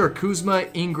 I'm sure Kuzma,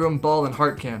 Ingram, Ball, and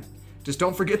Hart can. Just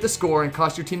don't forget the score and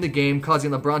cost your team the game, causing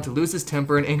LeBron to lose his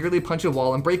temper and angrily punch a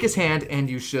wall and break his hand,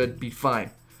 and you should be fine.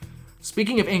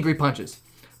 Speaking of angry punches,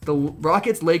 the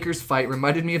Rockets-Lakers fight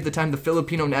reminded me of the time the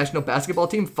Filipino national basketball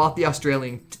team fought the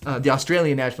Australian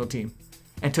national team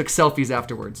and took selfies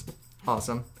afterwards.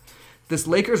 Awesome. This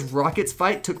Lakers-Rockets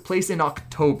fight took place in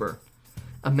October.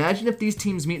 Imagine if these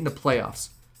teams meet in the playoffs.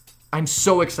 I'm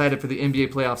so excited for the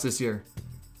NBA playoffs this year.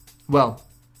 Well,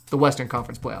 the Western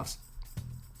Conference playoffs.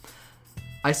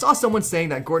 I saw someone saying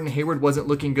that Gordon Hayward wasn't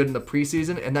looking good in the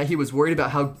preseason and that he was worried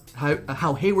about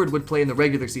how Hayward would play in the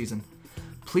regular season.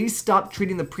 Please stop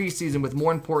treating the preseason with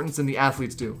more importance than the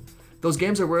athletes do. Those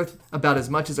games are worth about as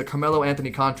much as a Carmelo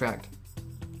Anthony contract,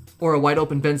 or a wide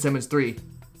open Ben Simmons 3,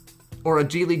 or a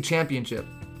G League championship,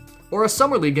 or a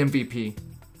Summer League MVP,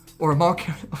 or a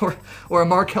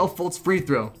Markelle Fultz free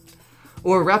throw,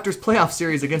 or a Raptors playoff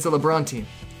series against a LeBron team,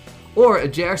 or a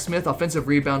J.R. Smith offensive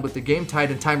rebound with the game tied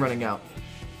and time running out.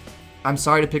 I'm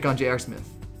sorry to pick on J.R. Smith.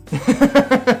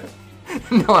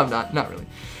 No, I'm not really.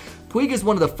 Puig is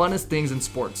one of the funnest things in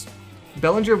sports.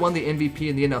 Bellinger won the MVP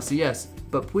in the NLCS,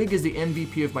 but Puig is the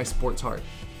MVP of my sports heart.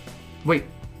 Wait,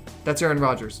 that's Aaron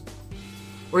Rodgers.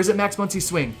 Or is it Max Muncy's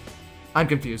swing? I'm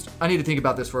confused. I need to think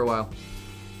about this for a while.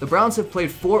 The Browns have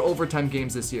played 4 overtime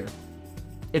games this year.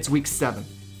 It's week 7.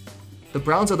 The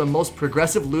Browns are the most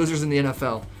progressive losers in the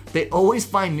NFL. They always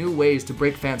find new ways to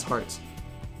break fans' hearts.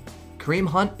 Kareem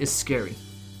Hunt is scary.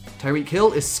 Tyreek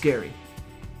Hill is scary.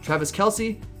 Travis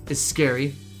Kelce is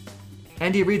scary.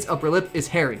 Andy Reid's upper lip is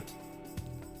hairy.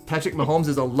 Patrick Mahomes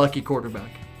is a lucky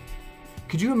quarterback.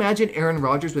 Could you imagine Aaron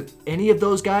Rodgers with any of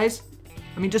those guys?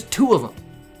 I mean, just 2 of them.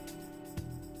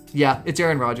 Yeah, it's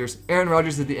Aaron Rodgers. Aaron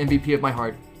Rodgers is the MVP of my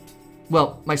heart.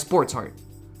 Well, my sports heart.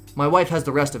 My wife has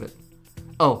the rest of it.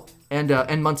 Oh, and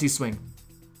Muncy's swing.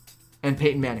 And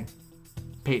Peyton Manning.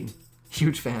 Peyton.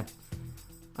 Huge fan.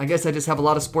 I guess I just have a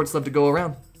lot of sports love to go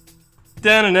around.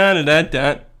 Dun dun dun dun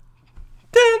dun.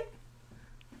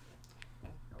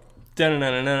 Dun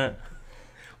dun dun.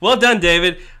 Well done,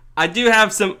 David. I do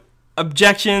have some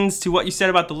objections to what you said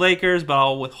about the Lakers, but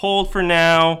I'll withhold for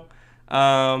now.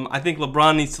 I think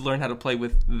LeBron needs to learn how to play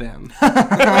with them. All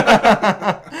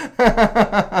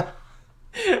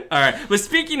right. But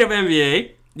speaking of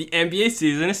NBA, the NBA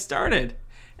season has started.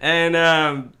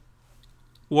 And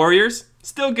Warriors,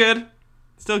 still good.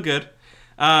 Still good.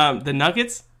 The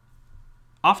Nuggets,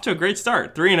 off to a great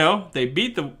start. 3-0. They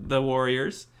beat the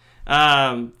Warriors.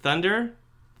 Thunder,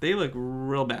 they look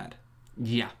real bad.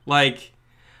 Yeah. Like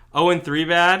 0-3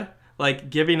 bad. Like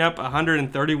giving up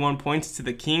 131 points to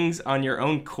the Kings on your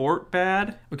own court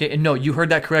bad. Okay, and no, you heard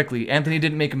that correctly. Anthony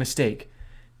didn't make a mistake.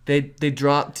 They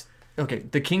dropped... Okay,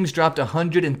 the Kings dropped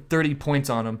 130 points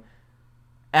on them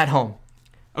at home.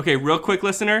 Okay, real quick,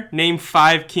 listener. Name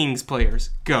 5 Kings players.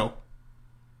 Go.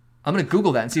 I'm going to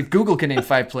Google that and see if Google can name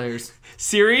 5 players.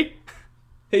 Siri?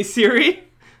 Hey, Siri?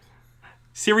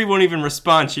 Siri won't even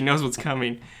respond. She knows what's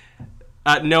coming.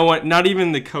 No one, not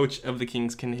even the coach of the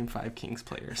Kings can name 5 Kings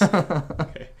players.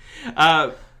 Okay.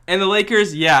 And the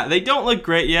Lakers, yeah, they don't look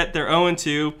great yet. They're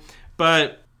 0-2,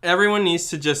 but everyone needs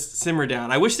to just simmer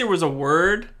down. I wish there was a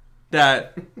word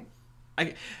that,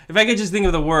 if I could just think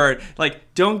of the word,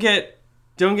 like, don't get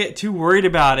too worried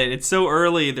about it. It's so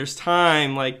early. There's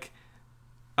time. Like,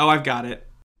 oh, I've got it.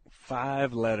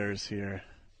 5 letters here,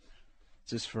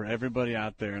 just for everybody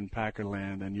out there in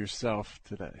Packerland and yourself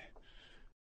today.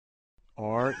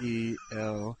 RELAX.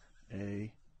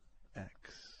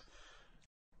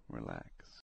 Relax.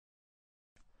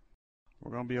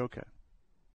 We're going to be okay.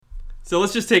 So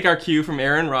let's just take our cue from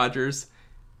Aaron Rodgers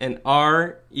and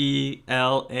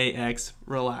RELAX,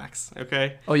 relax,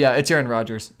 okay? Oh, yeah, it's Aaron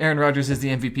Rodgers. Aaron Rodgers is the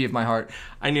MVP of my heart.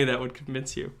 I knew that would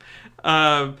convince you.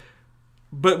 But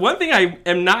one thing I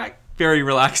am not very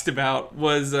relaxed about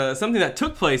was something that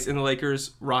took place in the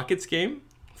Lakers-Rockets game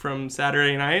from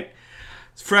Saturday night.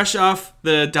 Fresh off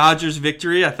the Dodgers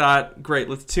victory, I thought, great,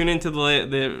 let's tune into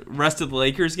the rest of the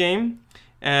Lakers game,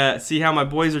 see how my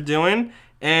boys are doing.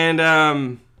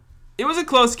 And it was a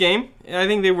close game. I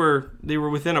think they were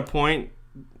within a point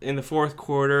in the fourth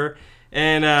quarter.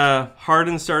 And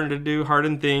Harden started to do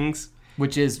Harden things.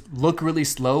 Which is look really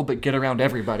slow but get around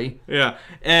everybody. Yeah,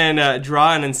 and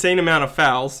draw an insane amount of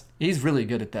fouls. He's really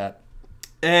good at that.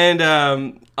 And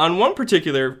on one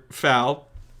particular foul,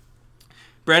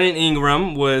 Brandon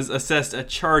Ingram was assessed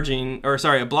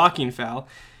a blocking foul.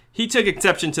 He took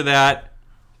exception to that,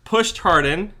 pushed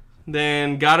Harden,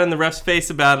 then got in the ref's face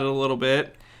about it a little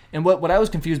bit. And what I was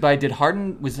confused by,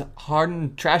 was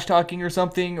Harden trash talking or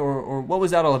something, or what was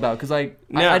that all about? Because I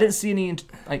didn't see any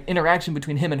interaction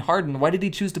between him and Harden. Why did he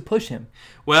choose to push him?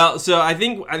 Well, so I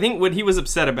think what he was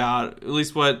upset about, at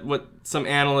least what some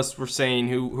analysts were saying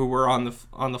who were on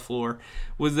the floor,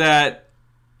 was that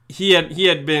he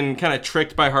had been kind of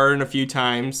tricked by Harden a few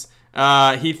times.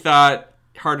 He thought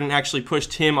Harden actually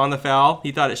pushed him on the foul.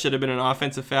 He thought it should have been an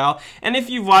offensive foul. And if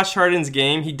you've watched Harden's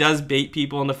game, he does bait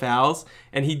people into fouls,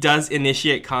 and he does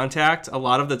initiate contact a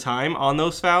lot of the time on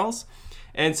those fouls.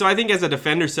 And so I think as a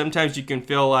defender, sometimes you can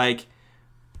feel like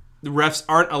the refs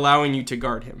aren't allowing you to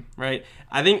guard him, right?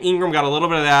 I think Ingram got a little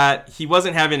bit of that. He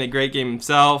wasn't having a great game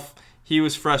himself. He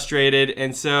was frustrated,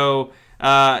 and so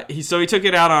he took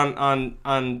it out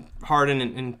on Harden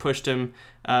and pushed him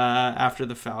after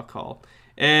the foul call.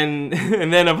 And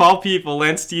then, of all people,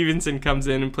 Lance Stevenson comes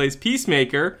in and plays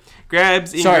peacemaker,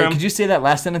 grabs Ingram. Sorry, could you say that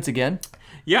last sentence again?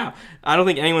 Yeah, I don't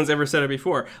think anyone's ever said it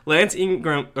before. Lance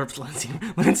Stevenson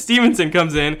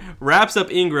comes in, wraps up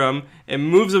Ingram, and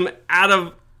moves him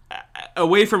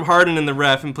away from Harden and the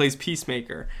ref and plays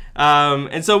peacemaker.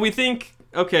 And so we think,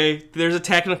 okay, there's a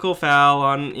technical foul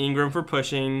on Ingram for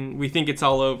pushing. We think it's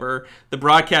all over. The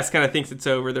broadcast kind of thinks it's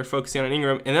over. They're focusing on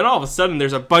Ingram. And then all of a sudden,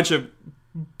 there's a bunch of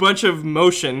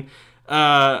motion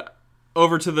over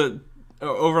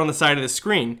on the side of the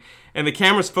screen, and the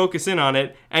cameras focus in on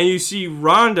it, and you see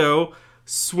Rondo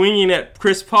swinging at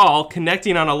Chris Paul,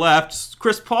 connecting on a left,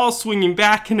 Chris Paul swinging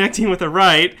back, connecting with a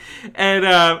right, and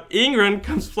Ingram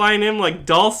comes flying in like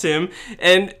Dulcim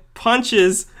and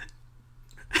punches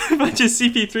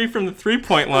CP3 from the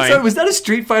 3-point line. Sorry, was that a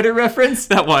Street Fighter reference?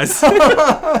 That was.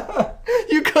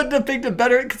 You couldn't have picked a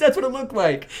better, because that's what it looked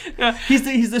like. Yeah.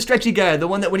 He's the stretchy guy, the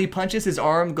one that when he punches, his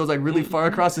arm goes like really far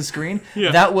across the screen.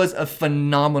 Yeah. That was a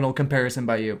phenomenal comparison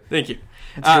by you. Thank you.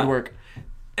 It's good work.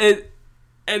 And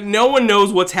no one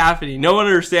knows what's happening. No one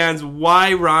understands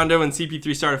why Rondo and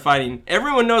CP3 started fighting.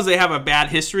 Everyone knows they have a bad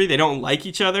history. They don't like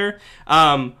each other.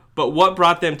 But what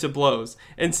brought them to blows?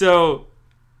 And so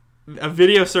a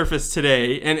video surfaced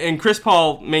today, and Chris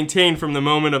Paul maintained from the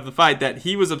moment of the fight that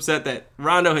he was upset that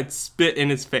Rondo had spit in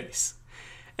his face.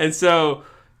 And so,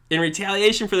 in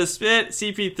retaliation for the spit,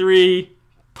 CP3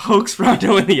 pokes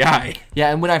Rondo in the eye.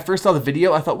 Yeah, and when I first saw the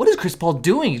video, I thought, what is Chris Paul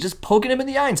doing? He's just poking him in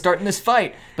the eye and starting this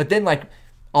fight. But then,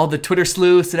 all the Twitter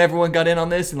sleuths and everyone got in on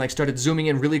this and, started zooming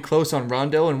in really close on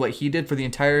Rondo and what he did for the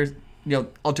entire,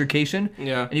 altercation.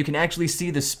 Yeah. And you can actually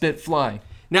see the spit fly.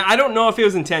 Now, I don't know if it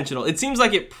was intentional. It seems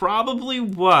like it probably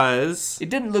was. It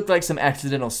didn't look like some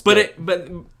accidental spit. But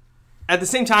at the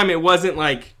same time, it wasn't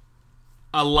like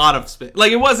a lot of spit.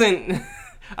 Like, it wasn't.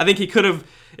 I think he could have.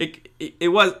 It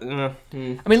was. I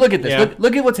mean, look at this. Yeah.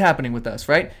 Look at what's happening with us,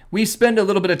 right? We spend a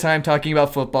little bit of time talking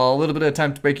about football, a little bit of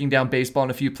time breaking down baseball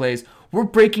and a few plays. We're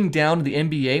breaking down the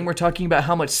NBA and we're talking about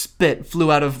how much spit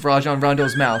flew out of Rajon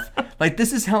Rondo's mouth. Like,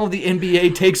 this is how the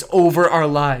NBA takes over our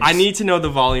lives. I need to know the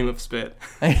volume of spit.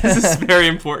 This is very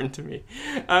important to me.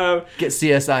 Get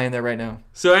CSI in there right now.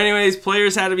 So anyways,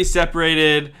 players had to be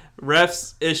separated.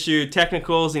 Refs issued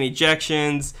technicals and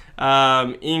ejections.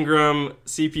 Ingram,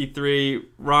 CP3,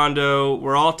 Rondo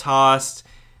were all tossed.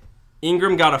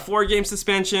 Ingram got a 4-game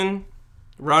suspension.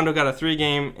 Rondo got a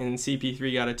 3-game, and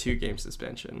CP3 got a 2-game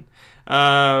suspension.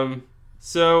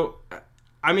 So,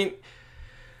 I mean,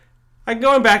 I'm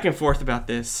going back and forth about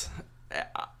this.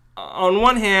 On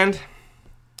one hand,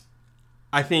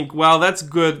 I think, well, that's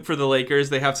good for the Lakers.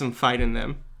 They have some fight in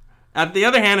them. At the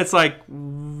other hand, it's like,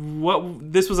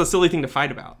 this was a silly thing to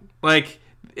fight about. Like,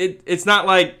 it's not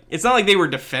like they were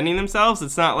defending themselves.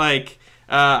 It's not like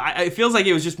it feels like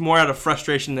it was just more out of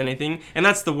frustration than anything. And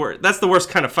that's the worst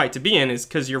kind of fight to be in, is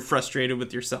because you're frustrated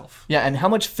with yourself. Yeah, and how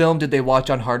much film did they watch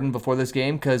on Harden before this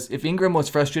game? Because if Ingram was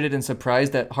frustrated and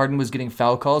surprised that Harden was getting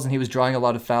foul calls and he was drawing a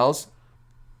lot of fouls,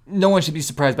 no one should be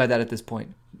surprised by that at this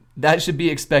point. That should be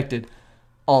expected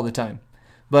all the time.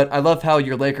 But I love how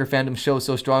your Laker fandom shows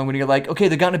so strong when you're like, okay,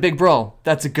 they got in a big brawl.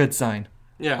 That's a good sign.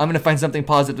 Yeah. I'm going to find something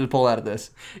positive to pull out of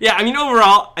this. Yeah, I mean,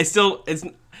 overall,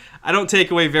 I don't take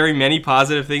away very many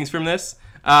positive things from this.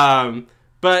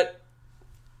 But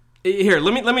here,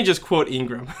 let me just quote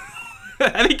Ingram.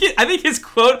 I think his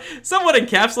quote somewhat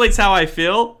encapsulates how I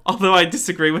feel, although I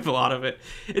disagree with a lot of it.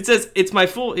 It says,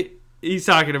 he's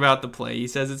talking about the play. He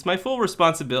says, it's my full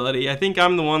responsibility. I think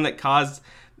I'm the one that caused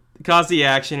the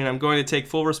action, and I'm going to take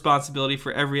full responsibility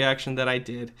for every action that I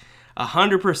did.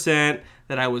 100%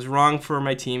 that I was wrong for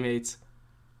my teammates.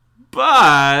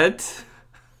 But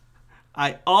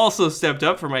I also stepped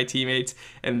up for my teammates,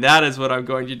 and that is what I'm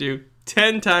going to do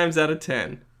 10 times out of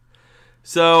 10.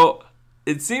 So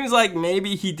it seems like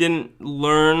maybe he didn't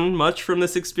learn much from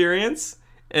this experience,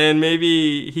 and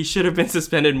maybe he should have been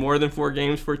suspended more than 4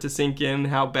 games for it to sink in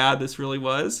how bad this really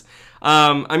was.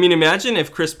 I mean, imagine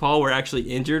if Chris Paul were actually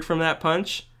injured from that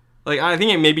punch. Like, I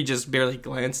think it maybe just barely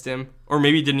glanced him, or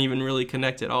maybe didn't even really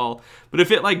connect at all. But if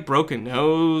it like broke a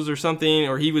nose or something,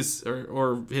 or he was,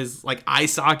 or his like eye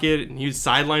socket, and he was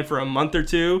sidelined for a month or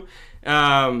two,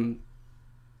 I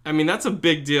mean, that's a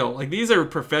big deal. Like, these are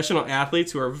professional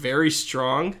athletes who are very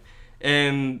strong,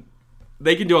 and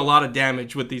they can do a lot of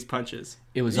damage with these punches.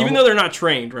 Even though they're not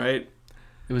trained, right?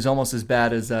 It was almost as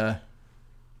bad as a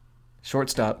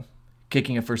shortstop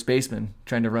kicking a first baseman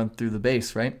trying to run through the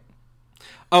base, right?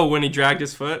 Oh, when he dragged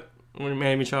his foot? When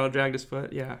Manny Machado dragged his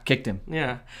foot? Yeah. Kicked him.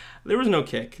 Yeah. There was no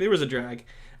kick. There was a drag.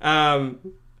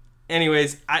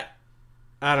 Anyways, I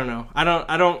don't know. I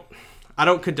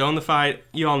don't condone the fight.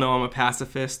 You all know I'm a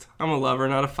pacifist. I'm a lover,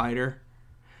 not a fighter.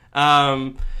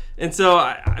 And so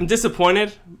I'm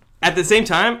disappointed. At the same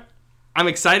time, I'm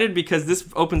excited because this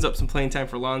opens up some playing time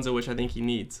for Lonzo, which I think he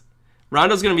needs.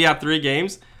 Rondo's going to be out 3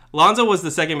 games. Lonzo was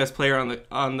the second best player on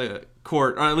the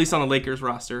court, or at least on the Lakers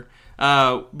roster,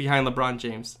 behind LeBron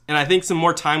James. And I think some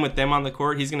more time with them on the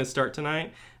court. He's going to start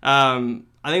tonight. I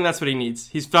think that's what he needs.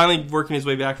 He's finally working his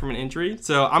way back from an injury.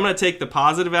 So I'm going to take the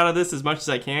positive out of this as much as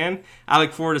I can. I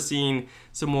look forward to seeing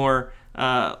some more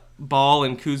Ball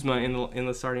and Kuzma in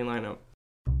the starting lineup.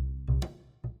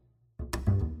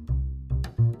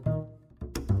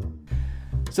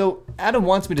 So Adam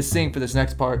wants me to sing for this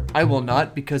next part. I will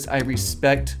not, because I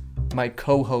respect my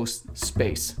co-host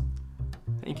space.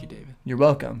 Thank you, David. You're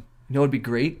welcome. You know what would be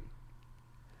great?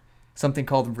 Something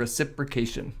called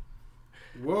reciprocation.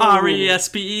 Whoa.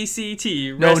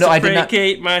 R-E-S-P-E-C-T. No, I did not.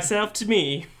 Reciprocate myself to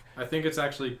me. I think it's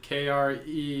actually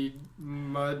K-R-E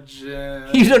Mudgeon.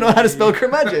 You don't know how to spell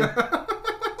curmudgeon.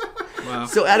 Wow.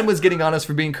 So Adam was getting on us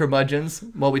for being curmudgeons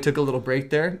while we took a little break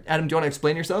there. Adam, do you want to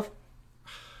explain yourself?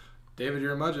 David,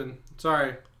 you're a mudgeon.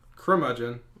 Sorry.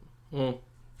 Curmudgeon.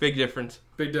 Big difference.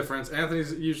 Big difference.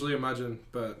 Anthony's usually a mudgeon,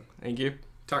 but Thank you.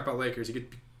 talk about Lakers. He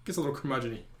gets a little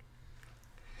curmudgeon-y.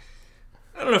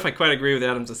 I don't know if I quite agree with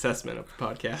Adam's assessment of the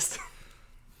podcast.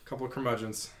 A couple of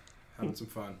curmudgeons. Having some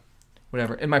fun.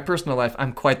 Whatever. In my personal life,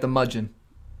 I'm quite the mudgeon.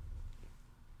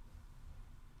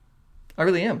 I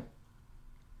really am.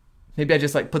 Maybe I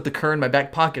just like put the cur in my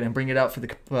back pocket and bring it out for the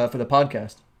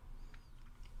podcast.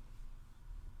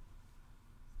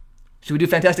 Should we do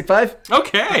Fantastic Five?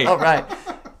 Okay. All right.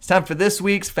 It's time for this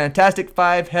week's Fantastic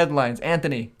Five headlines.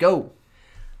 Anthony, go.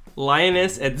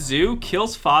 Lioness at zoo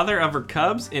kills father of her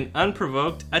cubs in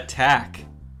unprovoked attack.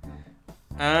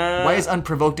 Why is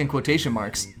unprovoked in quotation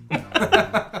marks?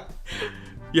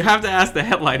 You have to ask the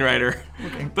headline writer.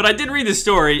 Okay. But I did read the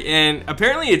story, and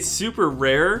apparently it's super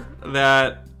rare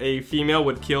that a female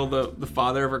would kill the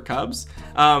father of her cubs.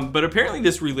 But apparently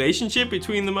this relationship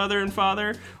between the mother and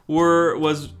father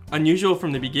was unusual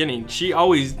from the beginning. She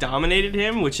always dominated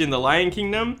him, which in the Lion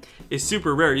Kingdom is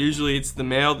super rare. Usually it's the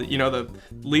male that, that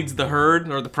leads the herd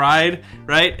or the pride,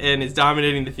 right? And is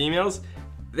dominating the females.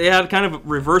 They had kind of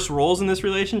reverse roles in this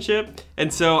relationship.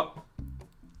 And so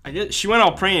I guess she went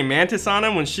all praying mantis on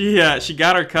him when she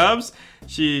got her cubs.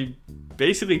 She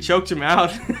basically choked him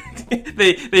out.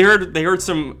 they heard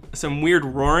some weird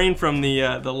roaring from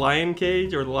the lion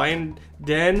cage or the lion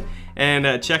den,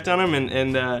 and checked on him,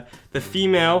 and the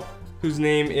female, whose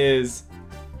name is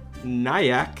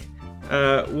Nyack,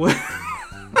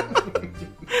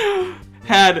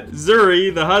 had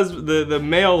Zuri, the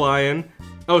male lion.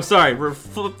 Oh, sorry,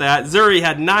 flip that. Zuri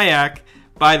had Nyack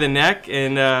by the neck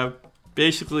and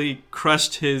basically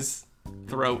crushed his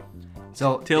throat.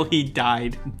 So till he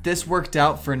died. This worked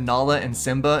out for Nala and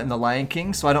Simba in The Lion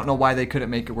King, so I don't know why they couldn't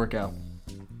make it work out.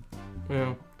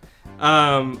 Yeah.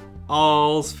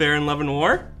 All's fair in love and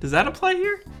war? Does that apply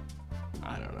here?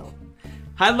 I don't know.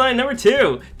 Headline number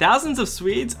 2. Thousands of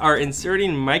Swedes are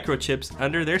inserting microchips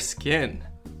under their skin.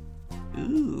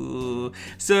 Ooh.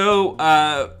 So,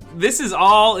 this is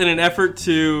all in an effort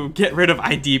to get rid of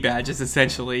ID badges,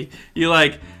 essentially. You,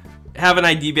 have an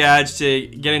ID badge to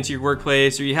get into your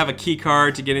workplace, or you have a key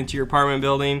card to get into your apartment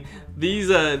building. These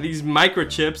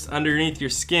microchips underneath your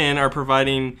skin are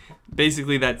providing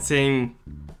basically that same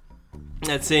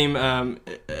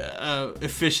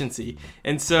efficiency.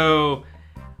 And so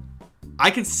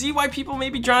I could see why people may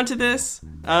be drawn to this,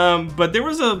 but there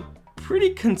was a pretty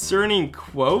concerning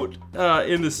quote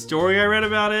in the story I read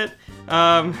about it.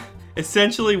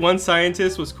 Essentially, one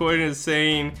scientist was quoted as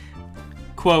saying,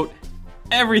 quote,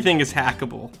 "Everything is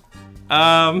hackable."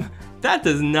 That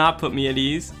does not put me at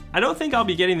ease. I don't think I'll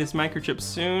be getting this microchip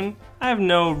soon. I have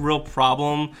no real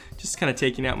problem just kind of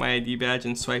taking out my ID badge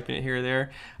and swiping it here or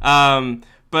there.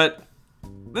 But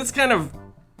this kind of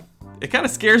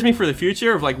scares me for the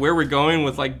future of where we're going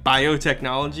with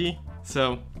biotechnology.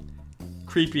 So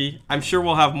creepy. I'm sure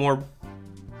we'll have more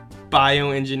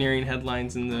bioengineering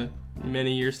headlines in the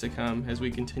many years to come as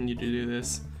we continue to do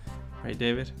this. Right,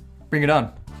 David? Bring it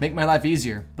on. Make my life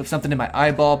easier. Put something in my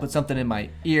eyeball, put something in my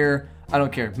ear. I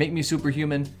don't care. Make me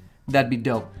superhuman. That'd be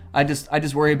dope. I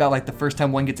just worry about the first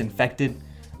time one gets infected.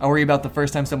 I worry about the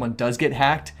first time someone does get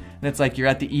hacked, and it's you're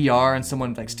at the ER and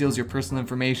someone steals your personal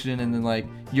information, and then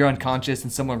you're unconscious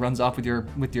and someone runs off with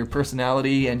your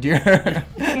personality and your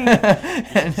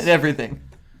and everything.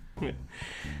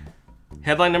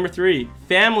 Headline number 3.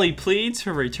 Family pleads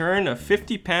for return of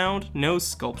 50-pound nose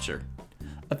sculpture.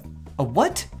 A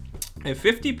what? A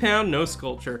 50-pound nose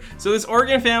sculpture. So this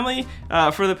Oregon family,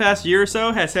 for the past year or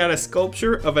so, has had a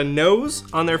sculpture of a nose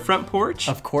on their front porch.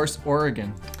 Of course,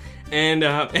 Oregon. And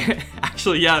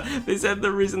actually, yeah, they said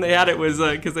the reason they had it was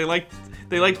because they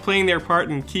liked playing their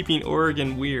part in keeping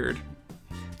Oregon weird.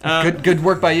 Good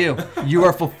work by you. You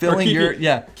are fulfilling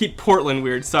Keep Portland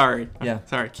weird. Sorry. Yeah.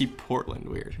 Sorry. Keep Portland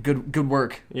weird. Good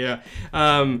work. Yeah.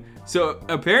 So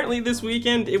apparently this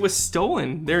weekend it was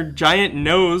stolen. Their giant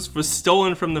nose was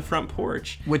stolen from the front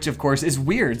porch. Which of course is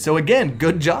weird. So again,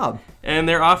 good job. And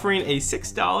they're offering a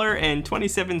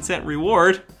 $6.27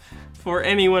 reward for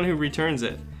anyone who returns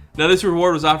it. Now this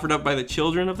reward was offered up by the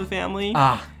children of the family.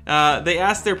 They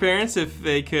asked their parents if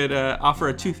they could offer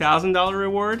a $2,000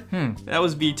 reward. That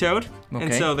was vetoed, okay.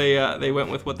 And so they went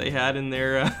with what they had in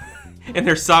their in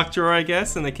their sock drawer, I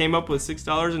guess, and they came up with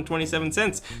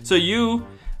 $6.27. So you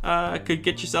could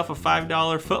get yourself a $5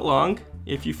 footlong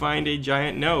if you find a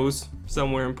giant nose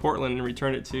somewhere in Portland and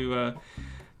return it to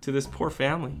this poor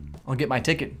family. I'll get my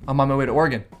ticket. I'm on my way to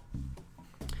Oregon.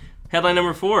 Headline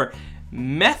number 4.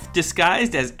 Meth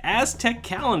disguised as Aztec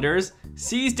calendars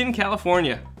seized in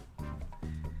California.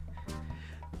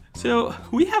 So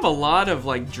we have a lot of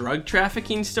drug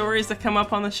trafficking stories that come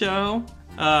up on the show.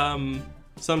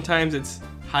 Sometimes it's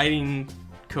hiding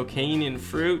cocaine in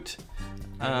fruit.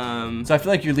 So I feel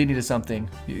like you're leading to something.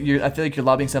 I feel like you're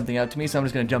lobbing something out to me, so I'm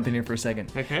just going to jump in here for a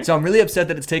second. Okay. So I'm really upset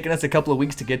that it's taken us a couple of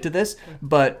weeks to get to this,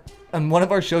 but on one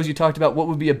of our shows you talked about what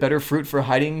would be a better fruit for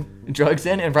hiding drugs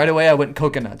in, and right away I went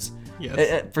coconuts.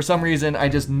 Yes. For some reason, I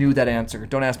just knew that answer.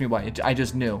 Don't ask me why. I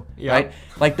just knew. Yep.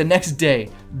 Right? The next day,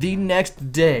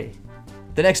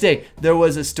 there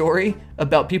was a story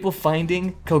about people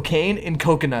finding cocaine in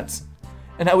coconuts.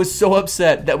 And I was so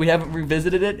upset that we haven't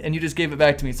revisited it, and you just gave it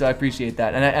back to me, so I appreciate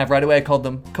that. And right away I called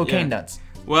them cocaine nuts.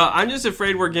 Well, I'm just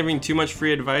afraid we're giving too much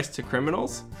free advice to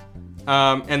criminals,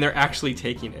 and they're actually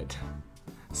taking it.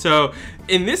 So,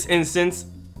 in this instance,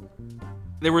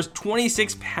 there was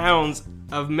 26 pounds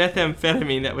of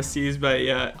methamphetamine that was seized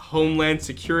by Homeland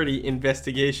Security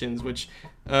Investigations, which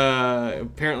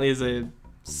apparently is a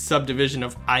subdivision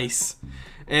of ICE.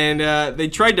 And they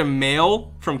tried to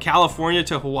mail from California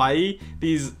to Hawaii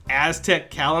these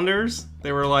Aztec calendars.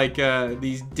 They were like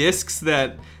these discs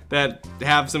that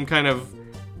have some kind of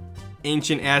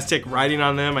ancient Aztec writing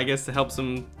on them, I guess to help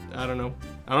some, I don't know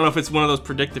if it's one of those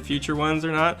predict the future ones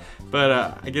or not,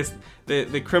 but I guess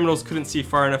the criminals couldn't see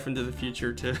far enough into the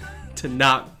future to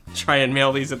not try and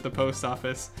mail these at the post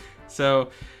office. So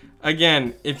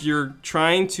again, if you're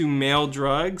trying to mail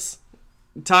drugs,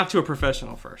 talk to a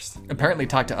professional first. Apparently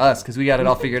talk to us, because we got it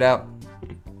all figured out.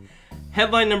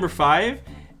 Headline number 5,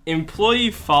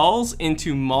 employee falls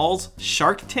into mall's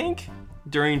Shark Tank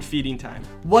during feeding time.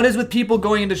 What is with people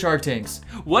going into Shark Tanks?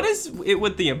 What is it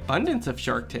with the abundance of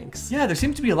Shark Tanks? Yeah, there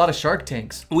seems to be a lot of Shark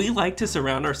Tanks. We like to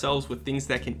surround ourselves with things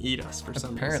that can eat us for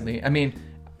some reason. Apparently. I mean,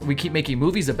 we keep making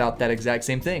movies about that exact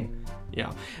same thing.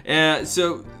 Yeah.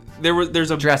 So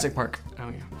there's a Jurassic Park. Oh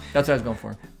yeah. That's what I was going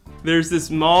for. There's this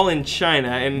mall in China,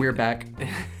 and We're back.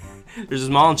 there's this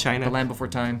mall in China. The Land Before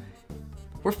Time.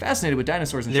 We're fascinated with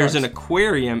dinosaurs and There's sharks. an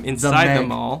aquarium inside the Meg.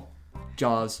 mall.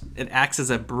 Jaws. It acts as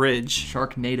a bridge,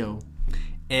 Sharknado.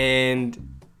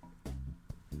 and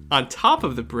on top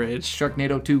of the bridge,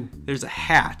 Sharknado 2. there's a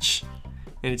hatch,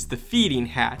 and it's the feeding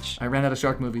hatch. I ran out of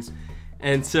shark movies.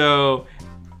 And so,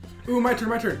 Ooh, my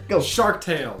turn. Go. Shark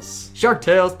Tales. Shark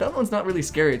Tales. That one's not really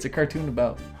scary. It's a cartoon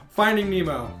about. Finding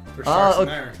Nemo. There's sharks in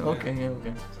Okay. there. Okay, yeah,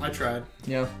 okay. I tried.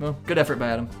 Yeah, well, good effort by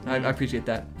Adam. I appreciate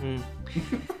that.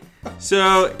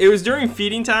 so it was during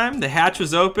feeding time. The hatch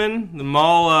was open. The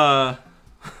mall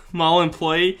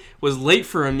employee was late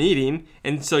for a meeting,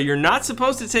 and so you're not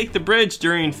supposed to take the bridge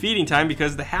during feeding time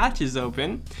because the hatch is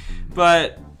open.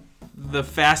 But the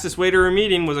fastest way to her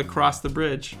meeting was across the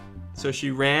bridge. So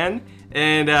she ran,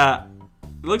 and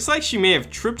it looks like she may have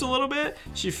tripped a little bit.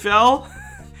 She fell.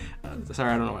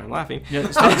 Sorry, I don't know why I'm laughing. Yeah,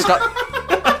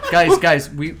 stop. guys,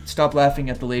 we stop laughing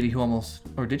at the lady who almost,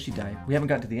 or did she die? We haven't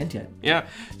gotten to the end yet. Yeah,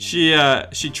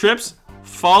 she trips,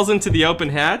 falls into the open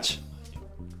hatch,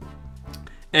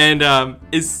 and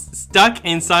is stuck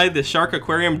inside the shark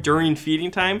aquarium during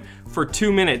feeding time for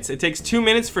 2 minutes. It takes 2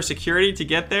 minutes for security to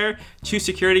get there. 2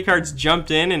 security guards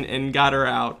jumped in and got her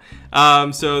out.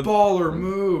 So Baller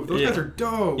move. Those Yeah. guys are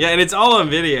dope. yeah, and it's all on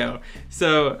video.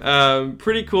 So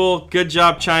pretty cool. Good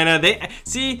job, China.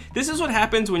 This is what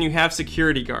happens when you have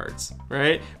security guards,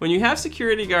 right? When you have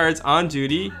security guards on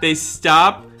duty, they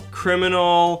stop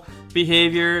criminal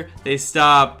behavior. They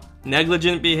stop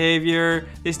negligent behavior.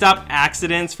 They stop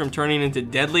accidents from turning into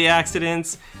deadly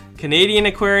accidents. Canadian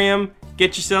Aquarium,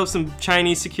 get yourself some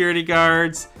Chinese security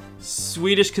guards.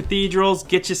 Swedish cathedrals,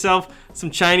 get yourself some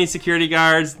Chinese security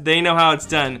guards. They know how it's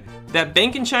done. That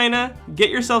bank in China, get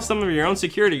yourself some of your own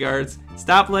security guards.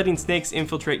 Stop letting snakes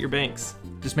infiltrate your banks.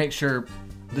 Just make sure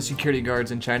the security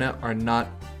guards in China are not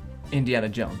Indiana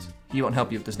Jones. He won't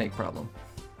help you with the snake problem.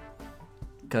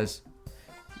 Because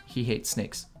he hates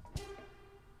snakes.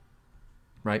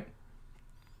 Right?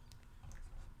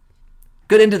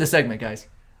 Good end to the segment, guys.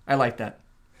 I like that.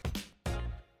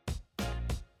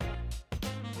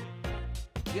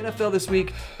 The NFL this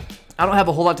week, I don't have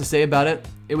a whole lot to say about it.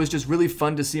 It was just really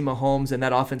fun to see Mahomes and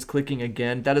that offense clicking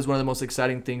again. That is one of the most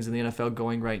exciting things in the NFL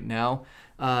going right now.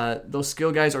 Those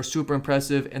skill guys are super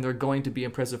impressive, and they're going to be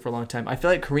impressive for a long time. I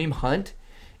feel like Kareem Hunt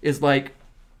is like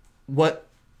what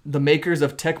the makers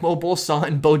of Tecmo Bowl saw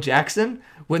in Bo Jackson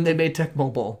when they made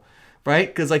Tecmo Bowl, right?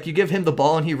 Because like you give him the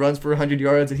ball and he runs for 100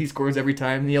 yards and he scores every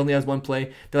time, and he only has one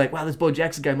play. They're like, wow, this Bo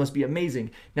Jackson guy must be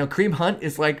amazing. Now Kareem Hunt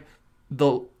is like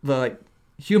the like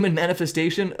human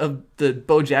manifestation of the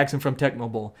Bo Jackson from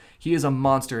Tecmo Bowl. He is a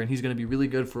monster, and he's going to be really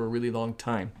good for a really long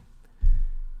time,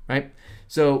 right?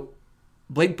 So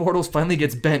Blake Bortles finally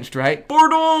gets benched, right?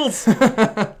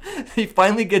 Bortles! He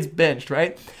finally gets benched,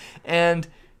 right? And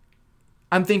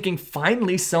I'm thinking,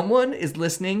 finally someone is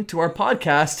listening to our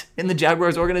podcast in the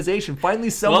Jaguars organization. Finally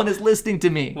someone is listening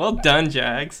to me. Well done,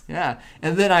 Jags. Yeah.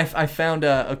 And then I found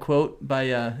a quote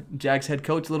by Jags head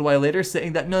coach a little while later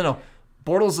saying that, no,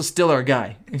 Bortles is still our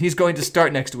guy, and he's going to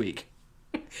start next week.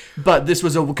 But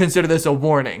consider this a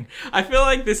warning. I feel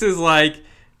like this is like,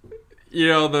 you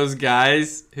know, those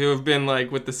guys who have been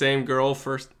like with the same girl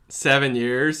for 7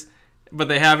 years, but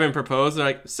they haven't proposed. They're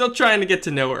like still trying to get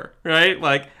to know her, right?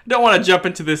 Like, don't want to jump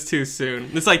into this too soon.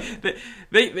 It's like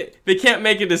they can't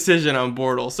make a decision on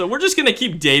Bortles, so we're just gonna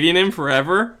keep dating him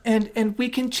forever. And we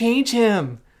can change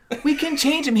him. We can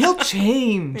change him. He'll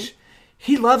change.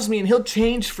 He loves me, and he'll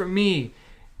change for me.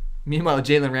 Meanwhile,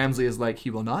 Jalen Ramsey is like, he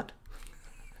will not.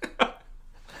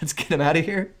 Let's get him out of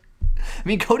here. I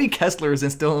mean, Cody Kessler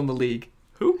isn't still in the league.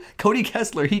 Who? Cody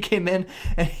Kessler, he came in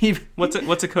and What's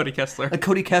a Cody Kessler?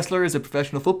 Cody Kessler is a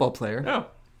professional football player, Oh.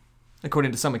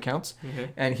 according to some accounts.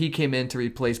 Okay. And he came in to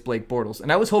replace Blake Bortles.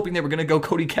 And I was hoping they were going to go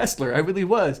Cody Kessler. I really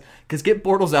was. Because get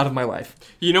Bortles out of my life.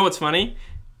 You know what's funny?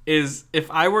 Is if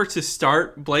I were to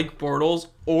start Blake Bortles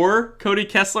or Cody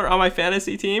Kessler on my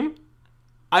fantasy team,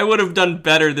 I would have done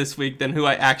better this week than who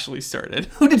I actually started.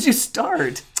 Who did you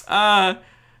start? A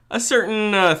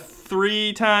certain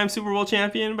 3-time Super Bowl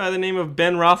champion by the name of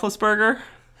Ben Roethlisberger.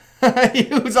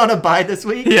 Who's on a bye this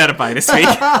week? He had a bye this week.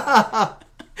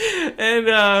 And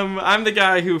I'm the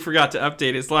guy who forgot to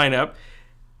update his lineup.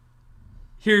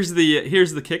 Here's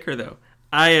the kicker, though.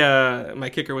 My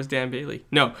kicker was Dan Bailey.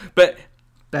 No, but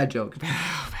Bad joke.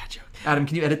 bad joke. Adam,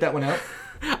 can you edit that one out?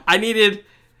 I needed,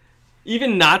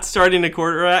 even not starting a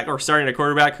quarterback or starting a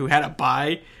quarterback who had a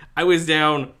bye, I was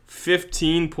down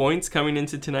 15 points coming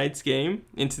into tonight's game,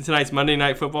 into tonight's Monday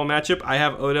Night Football matchup. I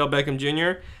have Odell Beckham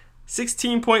Jr.,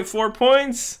 16.4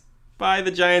 points by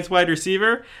the Giants wide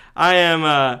receiver. I am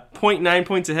 0.9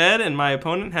 points ahead, and my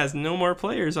opponent has no more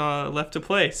players left to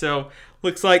play. So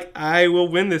looks like I will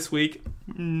win this week,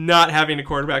 not having a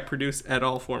quarterback produce at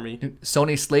all for me.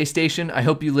 Sony Slay Station, I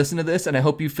hope you listen to this, and I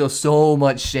hope you feel so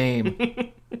much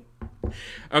shame.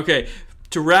 Okay,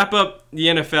 to wrap up the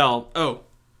NFL. Oh,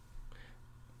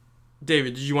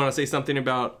 David, did you want to say something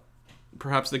about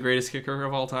perhaps the greatest kicker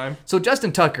of all time? So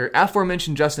Justin Tucker,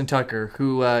 aforementioned Justin Tucker,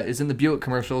 who is in the Buick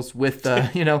commercials with,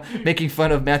 making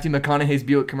fun of Matthew McConaughey's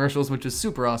Buick commercials, which is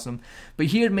super awesome. But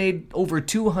he had made over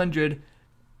 200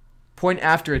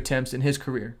 point-after attempts in his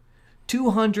career.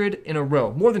 200 in a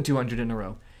row, more than 200 in a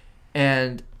row.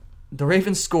 And the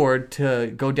Ravens scored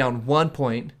to go down 1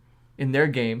 point in their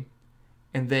game,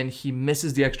 and then he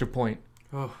misses the extra point.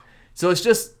 Oh. So it's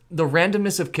just the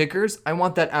randomness of kickers. I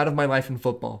want that out of my life in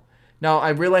football. Now, I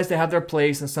realize they have their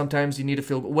place, and sometimes you need to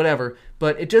feel whatever,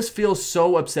 but it just feels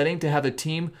so upsetting to have a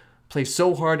team play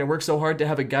so hard and work so hard to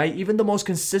have a guy, even the most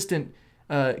consistent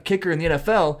kicker in the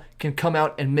NFL, can come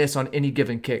out and miss on any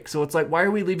given kick. So it's like, why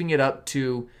are we leaving it up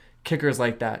to kickers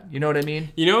like that? You know what I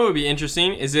mean? You know what would be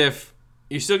interesting is if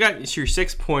you still got your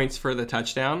 6 points for the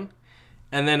touchdown,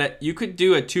 and then you could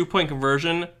do a 2-point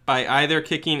conversion by either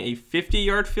kicking a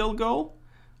 50-yard field goal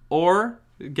or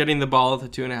getting the ball at the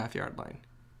 2.5-yard line.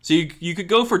 So you could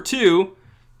go for 2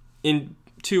 in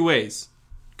 2 ways.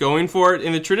 Going for it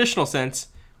in the traditional sense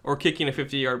or kicking a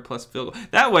 50-yard plus field goal.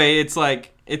 That way it's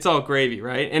like, it's all gravy,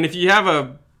 right? And if you have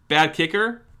a bad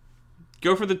kicker,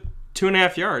 go for the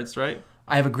 2.5 yards, right?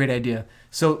 I have a great idea.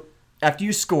 So after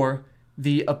you score,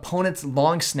 the opponent's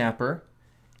long snapper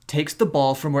takes the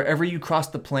ball from wherever you cross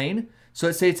the plane. So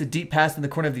let's say it's a deep pass in the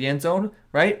corner of the end zone,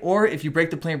 right? Or if you break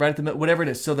the plane right at the middle, whatever it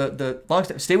is. So the long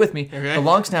snapper, stay with me. Okay. The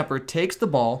long snapper takes the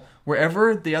ball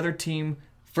wherever the other team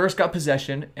first got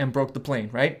possession and broke the plane,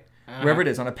 right? Wherever it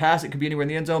is. On a pass, it could be anywhere in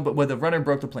the end zone, but where the runner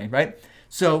broke the plane, right?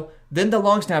 So then the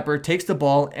long snapper takes the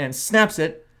ball and snaps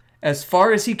it as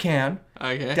far as he can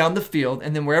down the field,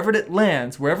 and then wherever it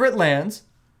lands,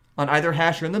 on either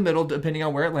hash or in the middle, depending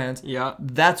on where it lands,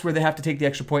 that's where they have to take the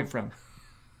extra point from.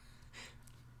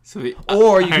 So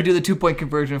or you can do the 2-point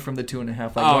conversion from the 2.5.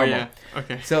 Like normal. Yeah.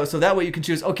 Okay. So that way you can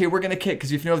choose, okay, we're going to kick,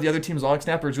 because if you know the other team's long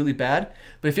snapper is really bad,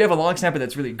 but if you have a long snapper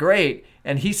that's really great,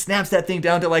 and he snaps that thing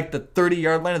down to like the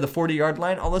 30-yard line or the 40-yard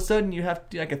line, all of a sudden you have to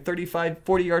do like a 35,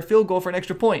 40-yard field goal for an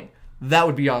extra point. That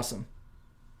would be awesome.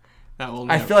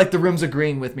 I feel like the room's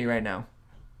agreeing with me right now.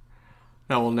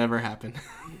 That will never happen.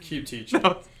 Keep teaching.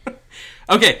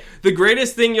 Okay, the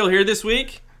greatest thing you'll hear this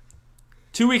week.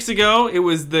 2 weeks ago, it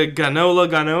was the Ganola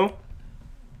Gano.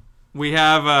 We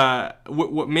have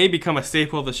what may become a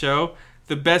staple of the show.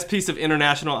 The best piece of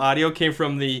international audio came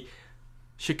from the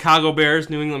Chicago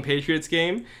Bears New England Patriots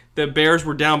game. The Bears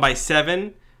were down by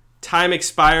 7. Time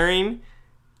expiring.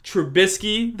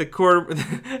 Trubisky, the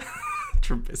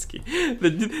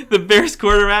Bears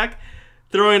quarterback,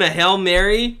 throwing a Hail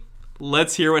Mary.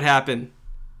 Let's hear what happened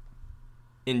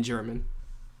in German.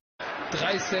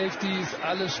 3 Safeties,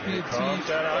 alles spielt tief. Kommt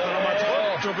der da nochmal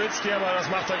drauf. Trubisky, aber das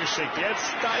macht er geschickt.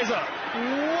 Jetzt, da ist er.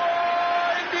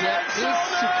 Wow, in die Der Endzone.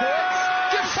 ist zu kurz.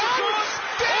 Gefangen!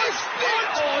 Der ist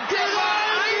nicht! Oh, der war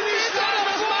ein Meter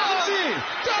davor!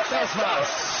 Das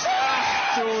war's.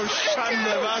 Ach du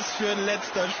Schande, was für ein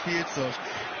letzter Spielzug.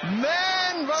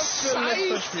 Man, was für ein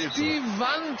letzter Scheiß Spielzug. die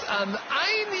Wand an. 1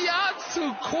 Jahr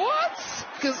zu kurz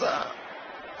gesagt.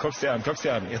 Guck's dir an.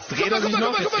 Jetzt Guck dreht mal, er sich guck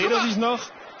mal, noch, guck mal. sich noch.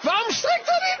 Warum streckt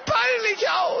er den Ball nicht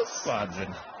aus?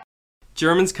 Wahnsinn.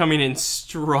 Germans coming in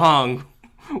strong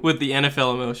with the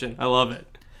NFL emotion. I love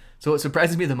it. So what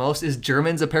surprises me the most is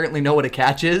Germans apparently know what a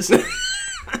catch is.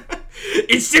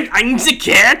 It's I'm the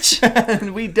catch.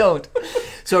 And we don't.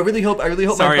 So I really hope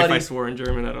Sorry my if buddy. I swore in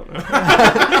German. I don't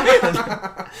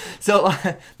know. So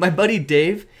my buddy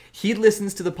Dave, he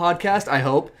listens to the podcast, I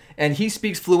hope, and he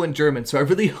speaks fluent German. So I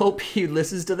really hope he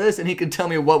listens to this and he can tell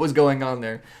me what was going on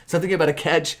there. Something about a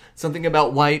catch, something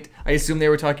about white. I assume they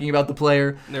were talking about the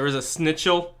player. There was a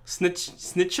snitchel.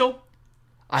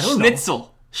 I don't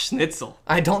know. Schnitzel.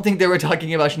 I don't think they were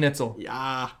talking about schnitzel.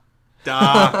 Ja.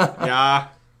 Da. Ja.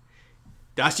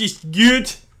 Das ist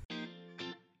gut.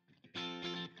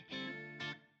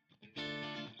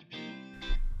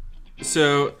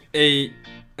 So an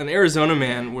Arizona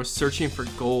man was searching for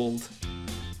gold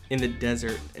in the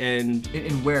desert, and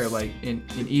In where? Like in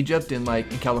Egypt, in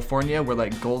California, where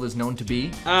like gold is known to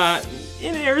be?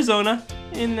 in Arizona,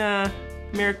 in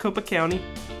Maricopa County.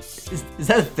 Is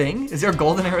that a thing? Is there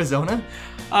gold in Arizona?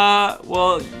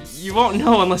 Well, you won't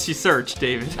know unless you search,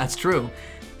 David. That's true.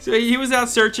 So he was out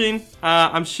searching.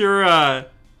 I'm sure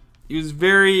he was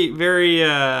very,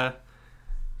 very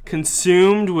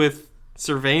consumed with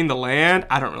surveying the land.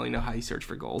 I don't really know how you search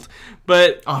for gold,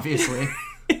 but Obviously.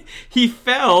 he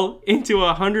fell into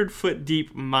a 100-foot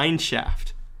deep mine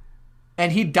shaft.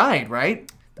 And he died,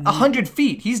 right? 100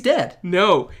 feet. He's dead.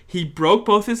 No, he broke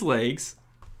both his legs.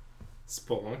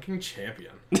 Spelunking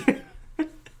champion.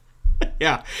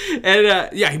 Yeah,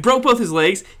 and he broke both his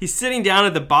legs. He's sitting down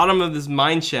at the bottom of this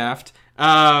mine shaft,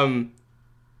 and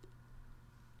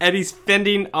he's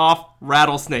fending off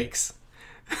rattlesnakes.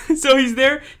 So he's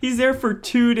there for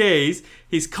 2 days.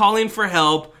 He's calling for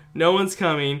help. No one's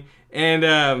coming, and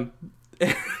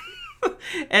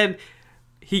and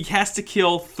he has to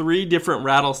kill 3 different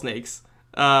rattlesnakes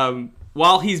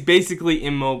while he's basically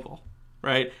immobile.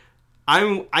 Right?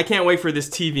 I can't wait for this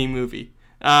TV movie.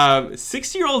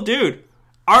 60-year-old dude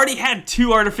already had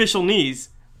 2 artificial knees,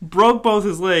 broke both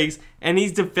his legs, and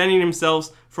he's defending himself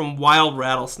from wild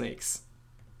rattlesnakes.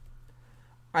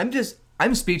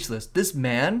 I'm speechless. This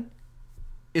man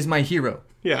is my hero.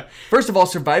 Yeah. First of all,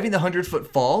 surviving the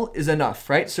 100-foot fall is enough,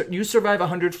 right? So you survive a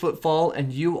 100-foot fall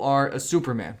and you are a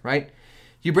Superman, right?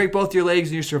 You break both your legs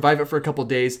and you survive it for a couple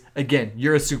days. Again,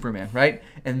 you're a Superman, right?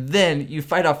 And then you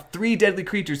fight off 3 deadly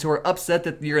creatures who are upset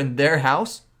that you're in their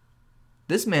house.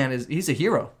 This man he's a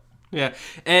hero. Yeah.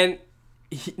 And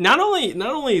he, not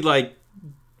only like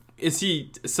is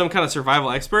he some kind of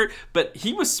survival expert, but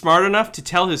he was smart enough to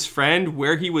tell his friend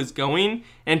where he was going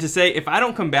and to say, if I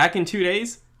don't come back in 2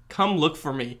 days, come look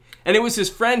for me. And it was his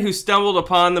friend who stumbled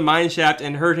upon the mine shaft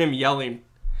and heard him yelling.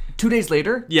 2 days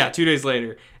later? Yeah, 2 days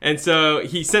later. And so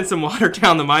he sent some water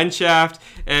down the mine shaft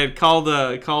and called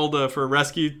for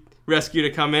rescue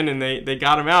to come in, and they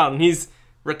got him out. And he's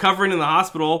recovering in the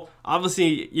hospital.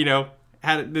 Obviously,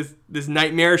 had this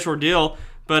nightmarish ordeal,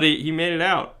 but he made it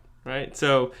out, right?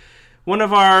 So one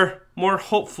of our more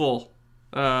hopeful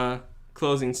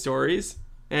closing stories,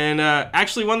 and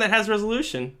actually one that has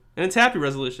resolution, and it's happy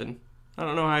resolution. I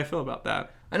don't know how I feel about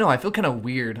that. I know, I feel kind of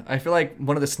weird. I feel like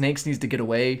one of the snakes needs to get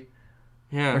away.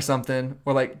 Yeah. Or something.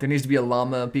 Or like there needs to be a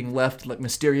llama being left like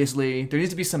mysteriously. There needs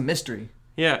to be some mystery.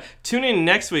 Yeah. Tune in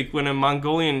next week when a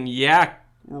Mongolian yak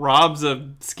robs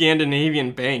a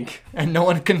Scandinavian bank. And no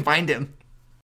one can find him.